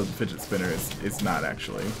 I've been told that the fidget spinner is not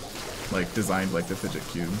actually like designed like the fidget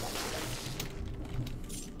cube.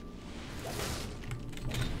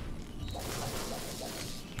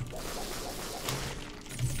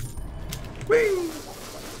 Whee!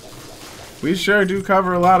 We sure do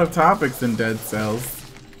cover a lot of topics in Dead Cells.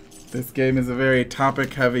 This game is a very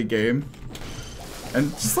topic-heavy game. And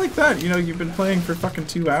just like that, you know, you've been playing for fucking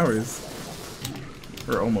 2 hours.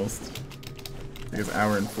 Or almost. Because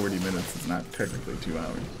hour and 40 minutes is not technically 2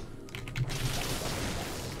 hours.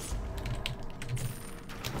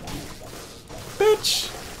 Bitch!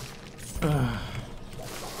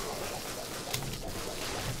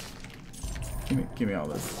 Give me all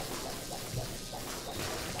this.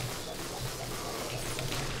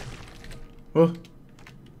 Oh.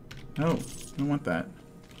 No, I don't want that.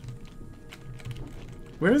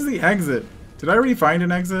 Where's the exit? Did I already find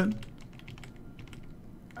an exit?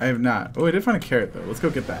 I have not. Oh, I did find a carrot though. Let's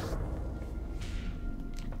go get that.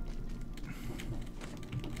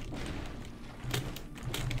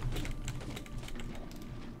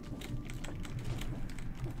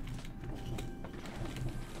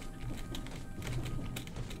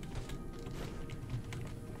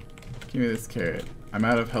 Give me this carrot. I'm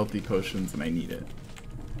out of healthy potions and I need it.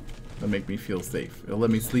 It'll make me feel safe. It'll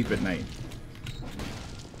let me sleep at night.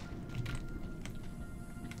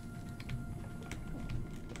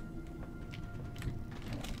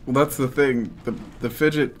 Well, that's the thing. The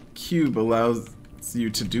fidget cube allows you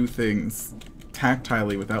to do things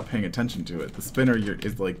tactilely without paying attention to it. The spinner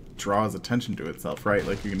is like draws attention to itself, right?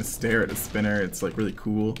 Like you're gonna stare at a spinner. It's like really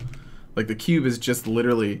cool. Like the cube is just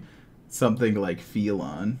literally something to like feel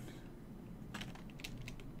on.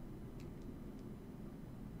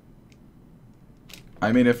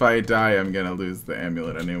 I mean, if I die, I'm gonna lose the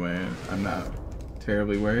amulet anyway. I'm not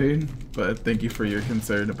terribly worried, but thank you for your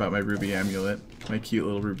concern about my ruby amulet. My cute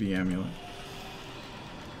little ruby amulet.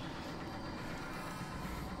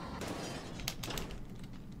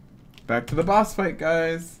 Back to the boss fight,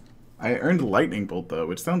 guys. I earned lightning bolt though,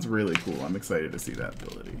 which sounds really cool. I'm excited to see that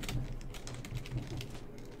ability.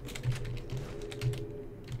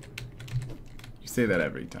 You say that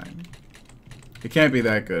every time. It can't be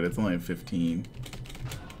that good. It's only a 15.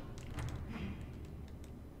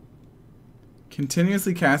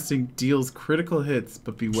 Continuously casting deals critical hits,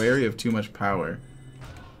 but be wary of too much power.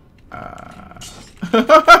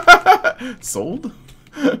 Sold?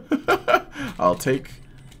 I'll take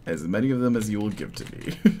as many of them as you will give to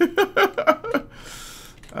me.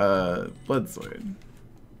 Blood sword.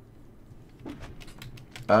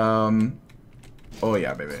 Oh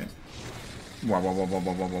yeah, baby.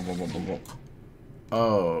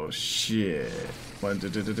 Oh shit.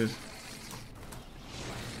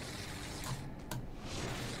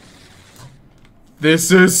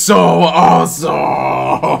 This is so awesome!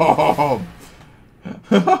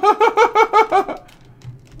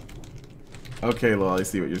 Okay, lol, I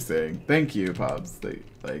see what you're saying. Thank you, Pops.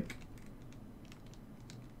 Like...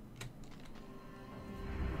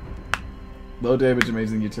 Low damage,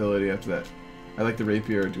 amazing utility after that. I like the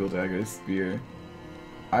rapier or dual dagger spear.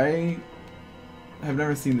 I have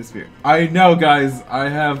never seen this spear. I know, guys. I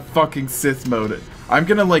have fucking Sith mode. I'm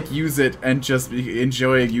gonna like use it and just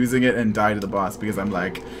enjoy using it and die to the boss because I'm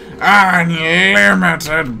like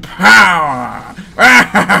unlimited power.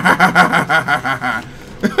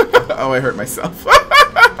 Oh, I hurt myself.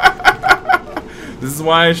 This is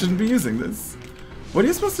why I shouldn't be using this. What are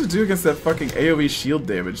you supposed to do against that fucking AoE shield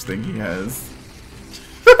damage thing he has?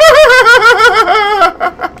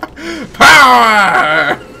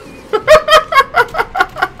 Power!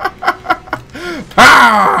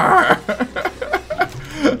 Power!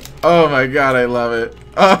 Oh my god, I love it.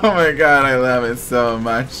 Oh my god, I love it so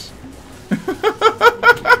much.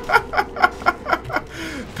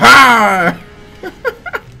 Power!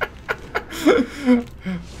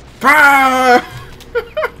 Power!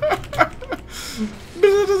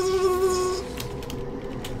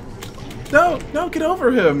 No, no, get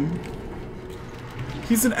over him.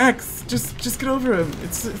 He's an X. Just get over him.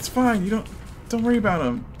 It's fine. You don't worry about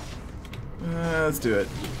him. Let's do it.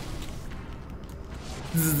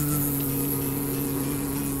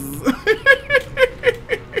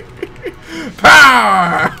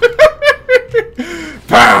 Power!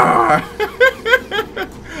 Power!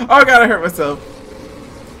 Oh god, I hurt myself.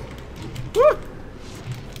 Woo!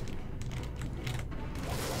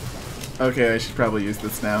 Okay, I should probably use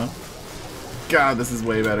this now. God, this is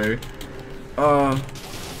way better.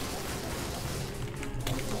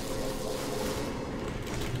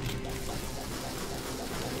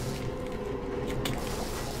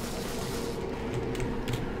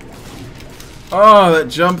 Oh, that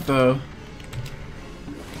jump though.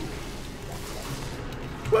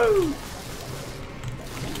 Woo!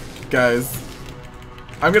 Guys,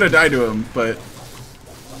 I'm gonna die to him, but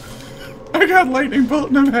I got lightning bolt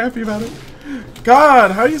and I'm happy about it.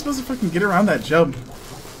 God, how are you supposed to fucking get around that jump?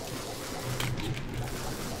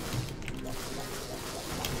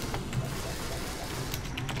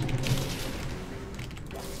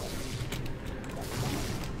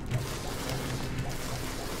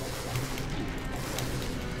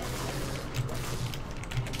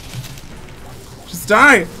 Just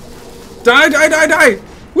die! Die, die, die, die!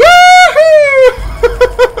 Woohoo!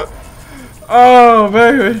 Oh,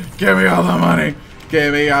 baby. Give me all the money.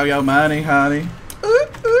 Give me all your money, honey.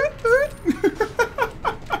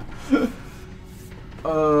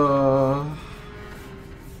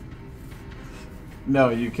 No,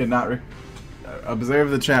 you cannot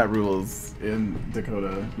observe the chat rules in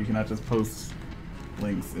Dakota. You cannot just post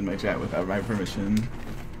links in my chat without my permission.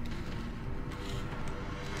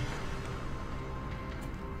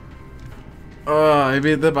 Oh, I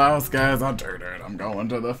beat the boss, guys. I'm turning. I'm going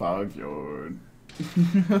to the fog fjord.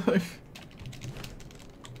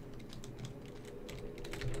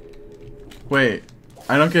 Wait,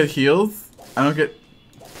 I don't get heals? I don't get...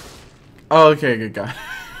 Oh, okay, good guy.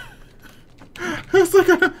 I was like,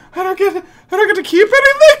 I don't get to keep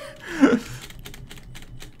anything?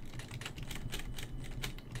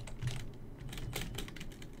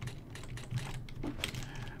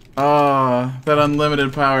 Oh, that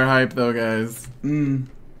unlimited power hype though, guys. No,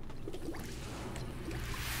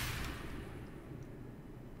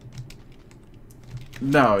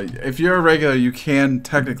 if you're a regular, you can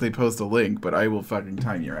technically post a link, but I will fucking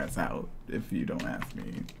time your ass out if you don't ask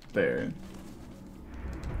me. There.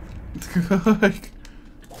 Like...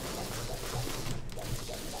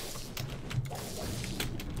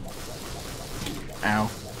 Ow.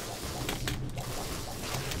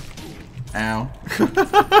 Ow.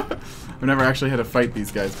 I've never actually had to fight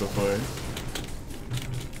these guys before.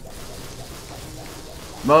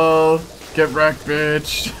 Lol. Get wrecked,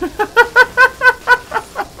 bitch.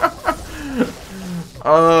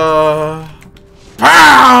 Power!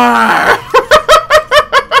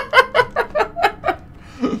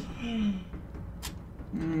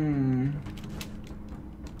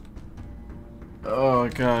 Oh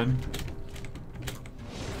god.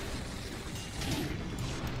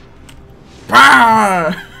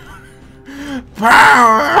 Power!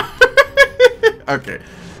 Power! Okay.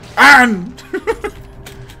 And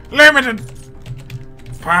limited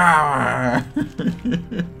power.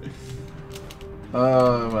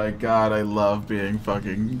 Oh my god, I love being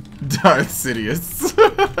fucking Darth Sidious.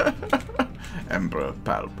 Emperor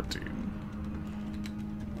Palpatine.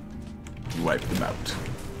 Wipe them out.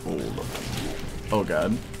 All of them. Oh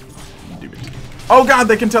god. Do it. Oh god,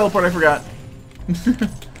 they can teleport, I forgot.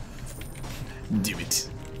 Do it.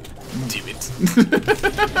 Do it.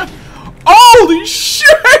 Holy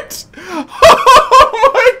shit!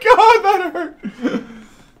 Oh my god, that hurt!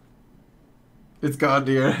 It's gone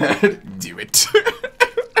to your head. Do it.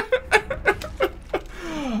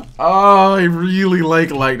 Oh, I really like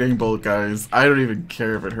lightning bolt, guys. I don't even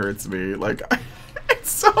care if it hurts me. Like, it's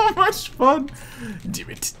so much fun. Do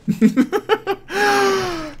it.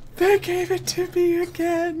 They gave it to me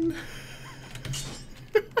again.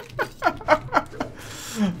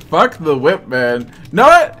 Fuck the whip, man. Know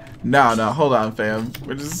what? No, hold on, fam.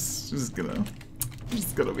 We're just gonna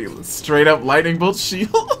be straight up lightning bolt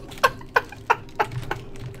shield.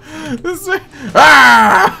 This way.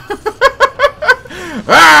 Ah!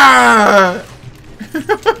 Ah!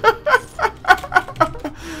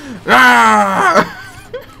 Ah!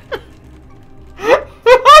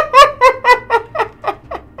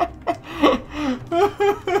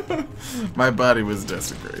 My body was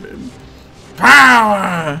desecrated.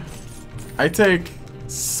 Power! I take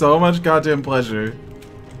so much goddamn pleasure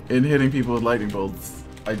in hitting people with lightning bolts.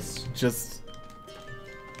 It's just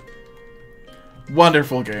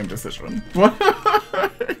wonderful game decision.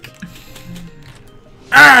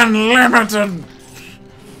 Unlimited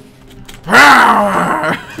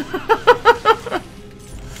power!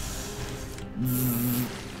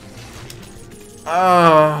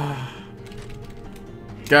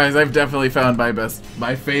 Guys, I've definitely found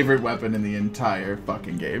my favorite weapon in the entire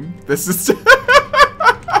fucking game. This is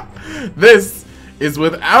this is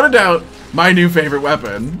without a doubt my new favorite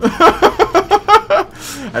weapon.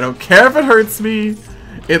 I don't care if it hurts me.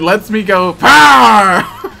 It lets me go power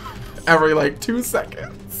every like 2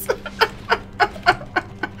 seconds.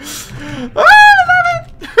 Oh,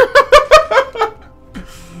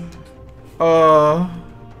 I love it.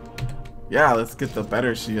 Yeah, let's get the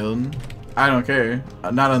better shield. I don't care.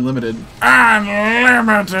 Not unlimited.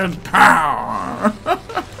 Unlimited power.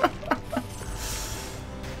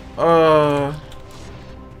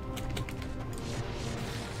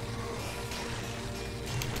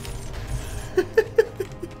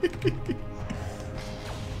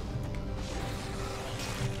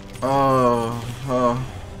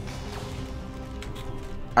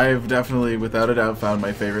 I've definitely, without a doubt, found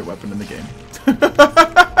my favorite weapon in the game.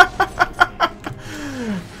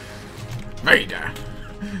 Vader,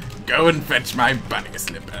 go and fetch my bunny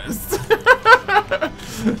slippers.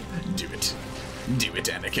 Do it. Do it,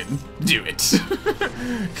 Anakin. Do it.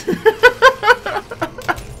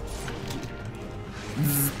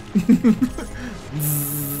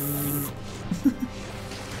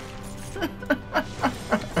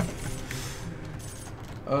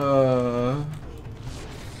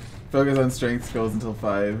 Focus on strength skills until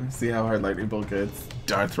 5. See how hard lightning bolt gets.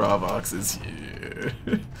 Darth RawVox is here.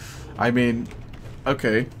 I mean,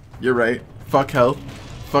 okay, you're right. Fuck health.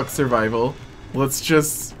 Fuck survival. Let's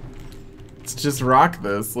just rock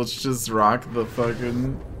this. Let's just rock the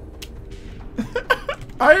fucking...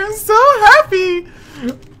 I am so happy!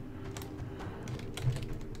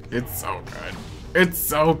 It's so good. It's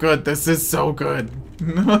so good. This is so good.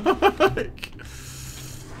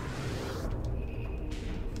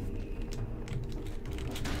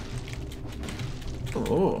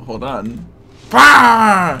 Oh, hold on.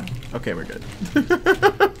 Ah! Okay, we're good.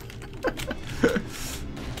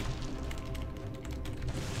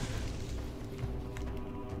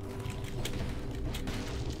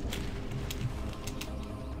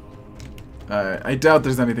 I doubt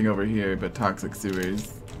there's anything over here but toxic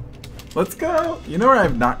sewers. Let's go! You know where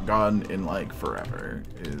I've not gone in, like, forever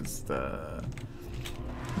is the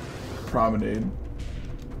promenade.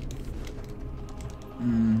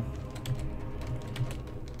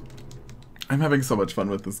 I'm having so much fun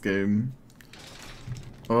with this game.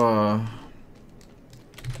 Out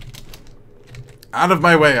of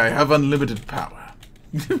my way, I have unlimited power.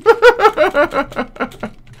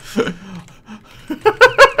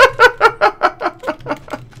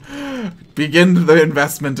 Begin the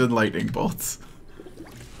investment in lightning bolts.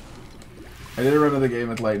 I did a run of the game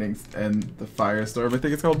with lightning and the firestorm, I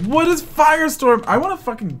think it's called. What is firestorm? I want a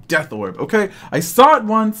fucking death orb, okay? I saw it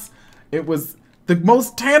once. It was the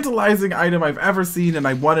most tantalizing item I've ever seen, and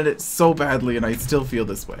I wanted it so badly, and I still feel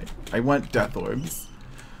this way. I want death orbs.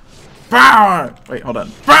 Power! Wait, hold on.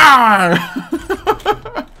 Power!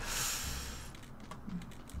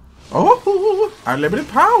 Oh, unlimited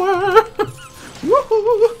power!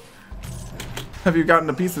 Woohoo! Have you gotten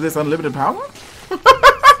a piece of this unlimited power?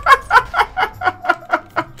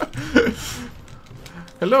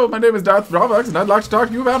 Hello, my name is Darth RawVox, and I'd like to talk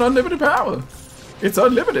to you about unlimited power. It's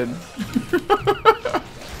unlimited.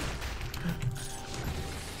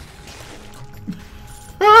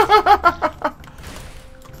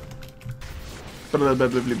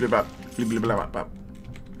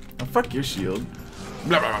 Oh, fuck your shield.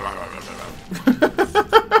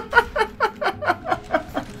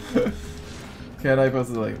 Can I post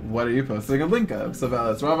like, what are you posting a link of? So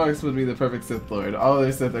Valis, RawVox would be the perfect Sith Lord. All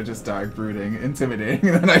other Sith are just dark, brooding, intimidating,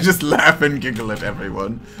 and then I just laugh and giggle at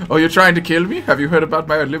everyone. Oh, you're trying to kill me? Have you heard about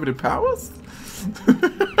my unlimited powers?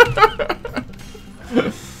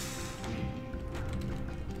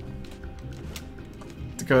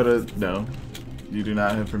 Dakota, no. You do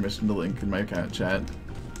not have permission to link in my chat.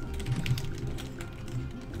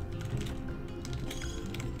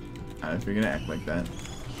 If you're gonna act like that.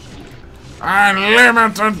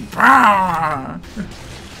 Unlimited power!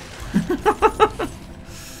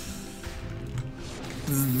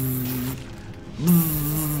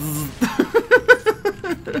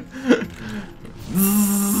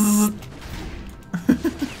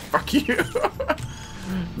 Fuck you!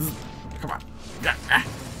 Come on.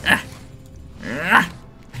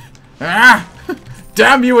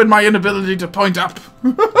 Damn you and my inability to point up!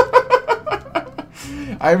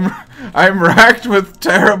 I'm racked with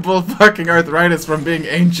terrible fucking arthritis from being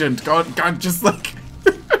ancient. God, just like...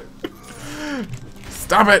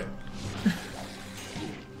 Stop it!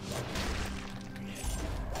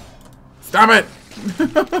 Stop it!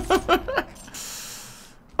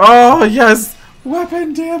 Oh, yes!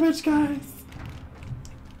 Weapon damage, guys!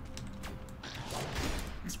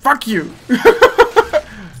 Fuck you!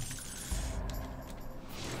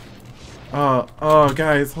 Oh,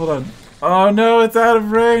 guys, hold on. Oh no, it's out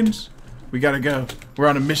of range! We gotta go. We're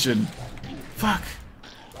on a mission. Fuck.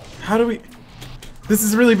 How do we... This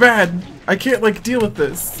is really bad. I can't, like, deal with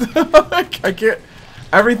this. I can't...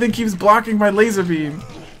 Everything keeps blocking my laser beam.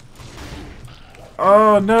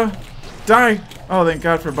 Oh, no. Die. Oh, thank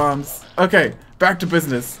God for bombs. Okay, back to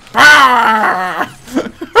business. Ah!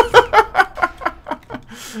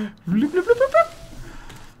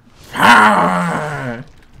 Ah!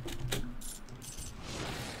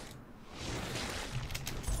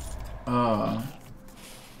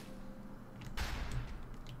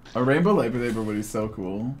 A rainbow lightsaber would be so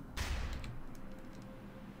cool.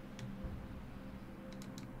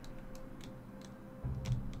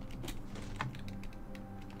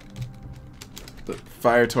 But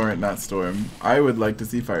fire torrent, not storm. I would like to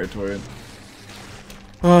see fire torrent.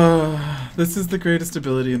 This is the greatest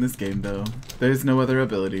ability in this game, though. There's no other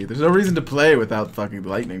ability. There's no reason to play without fucking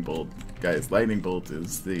lightning bolt. Guys, lightning bolt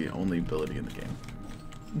is the only ability in the game.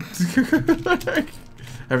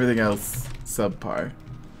 Everything else, subpar.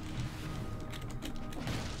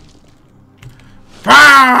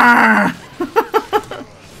 Ah!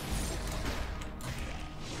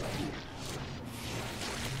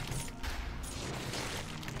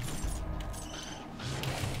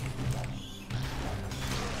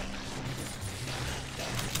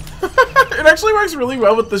 It actually works really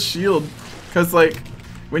well with the shield, because like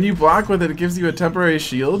when you block with it, it gives you a temporary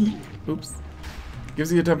shield. Oops.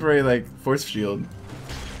 Gives you a temporary like force shield.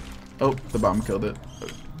 Oh, the bomb killed it.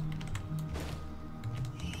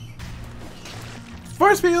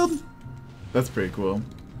 Force field! That's pretty cool.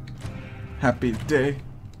 Happy day.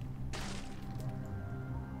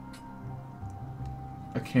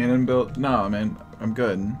 A cannon built? No, man, I'm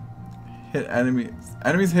good. Hit enemies.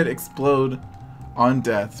 Enemies hit explode on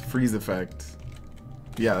death. Freeze effect.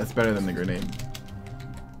 Yeah, that's better than the grenade.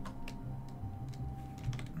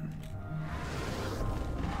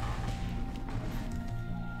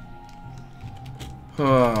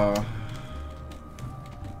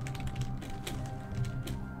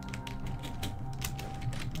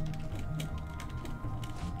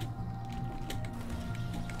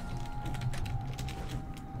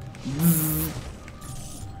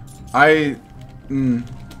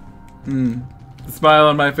 The smile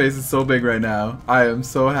on my face is so big right now. I am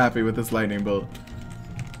so happy with this lightning bolt.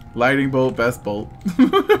 Lightning bolt, best bolt.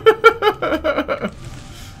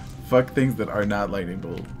 Fuck things that are not lightning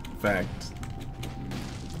bolt. Fact.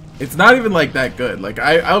 It's not even like that good. Like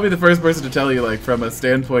I'll be the first person to tell you, like, from a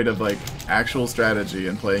standpoint of like actual strategy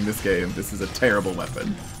and playing this game, this is a terrible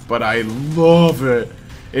weapon. But I love it.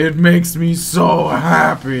 It makes me so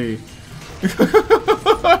happy.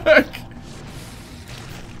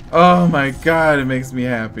 Oh my god, it makes me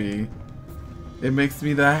happy. It makes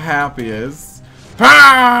me the happiest.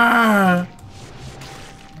 Ah!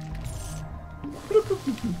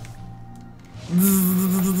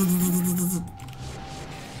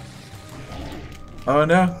 Oh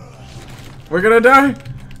no. We're gonna die.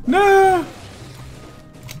 No.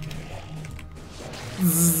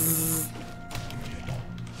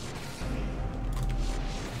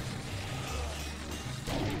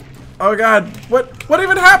 Oh god, what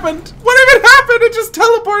even happened? What even happened? It just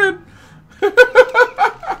teleported.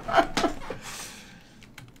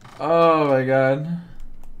 Oh my god.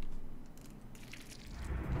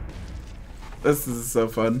 This is so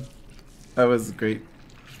fun. That was great.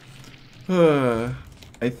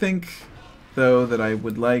 I think, though, that I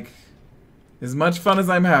would like, as much fun as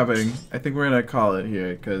I'm having, I think we're gonna call it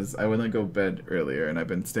here, because I want to go to bed earlier, and I've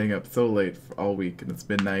been staying up so late all week, and it's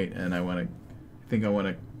midnight, and I think I want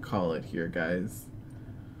to call it here, guys.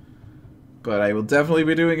 But I will definitely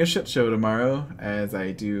be doing a shit show tomorrow, as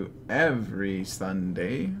I do every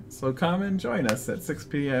Sunday. So come and join us at 6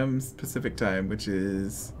 p.m. Pacific time, which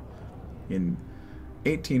is in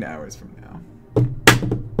 18 hours from now.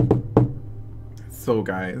 So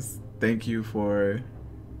guys, thank you for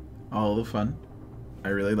all the fun. I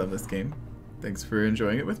really love this game. Thanks for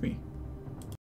enjoying it with me.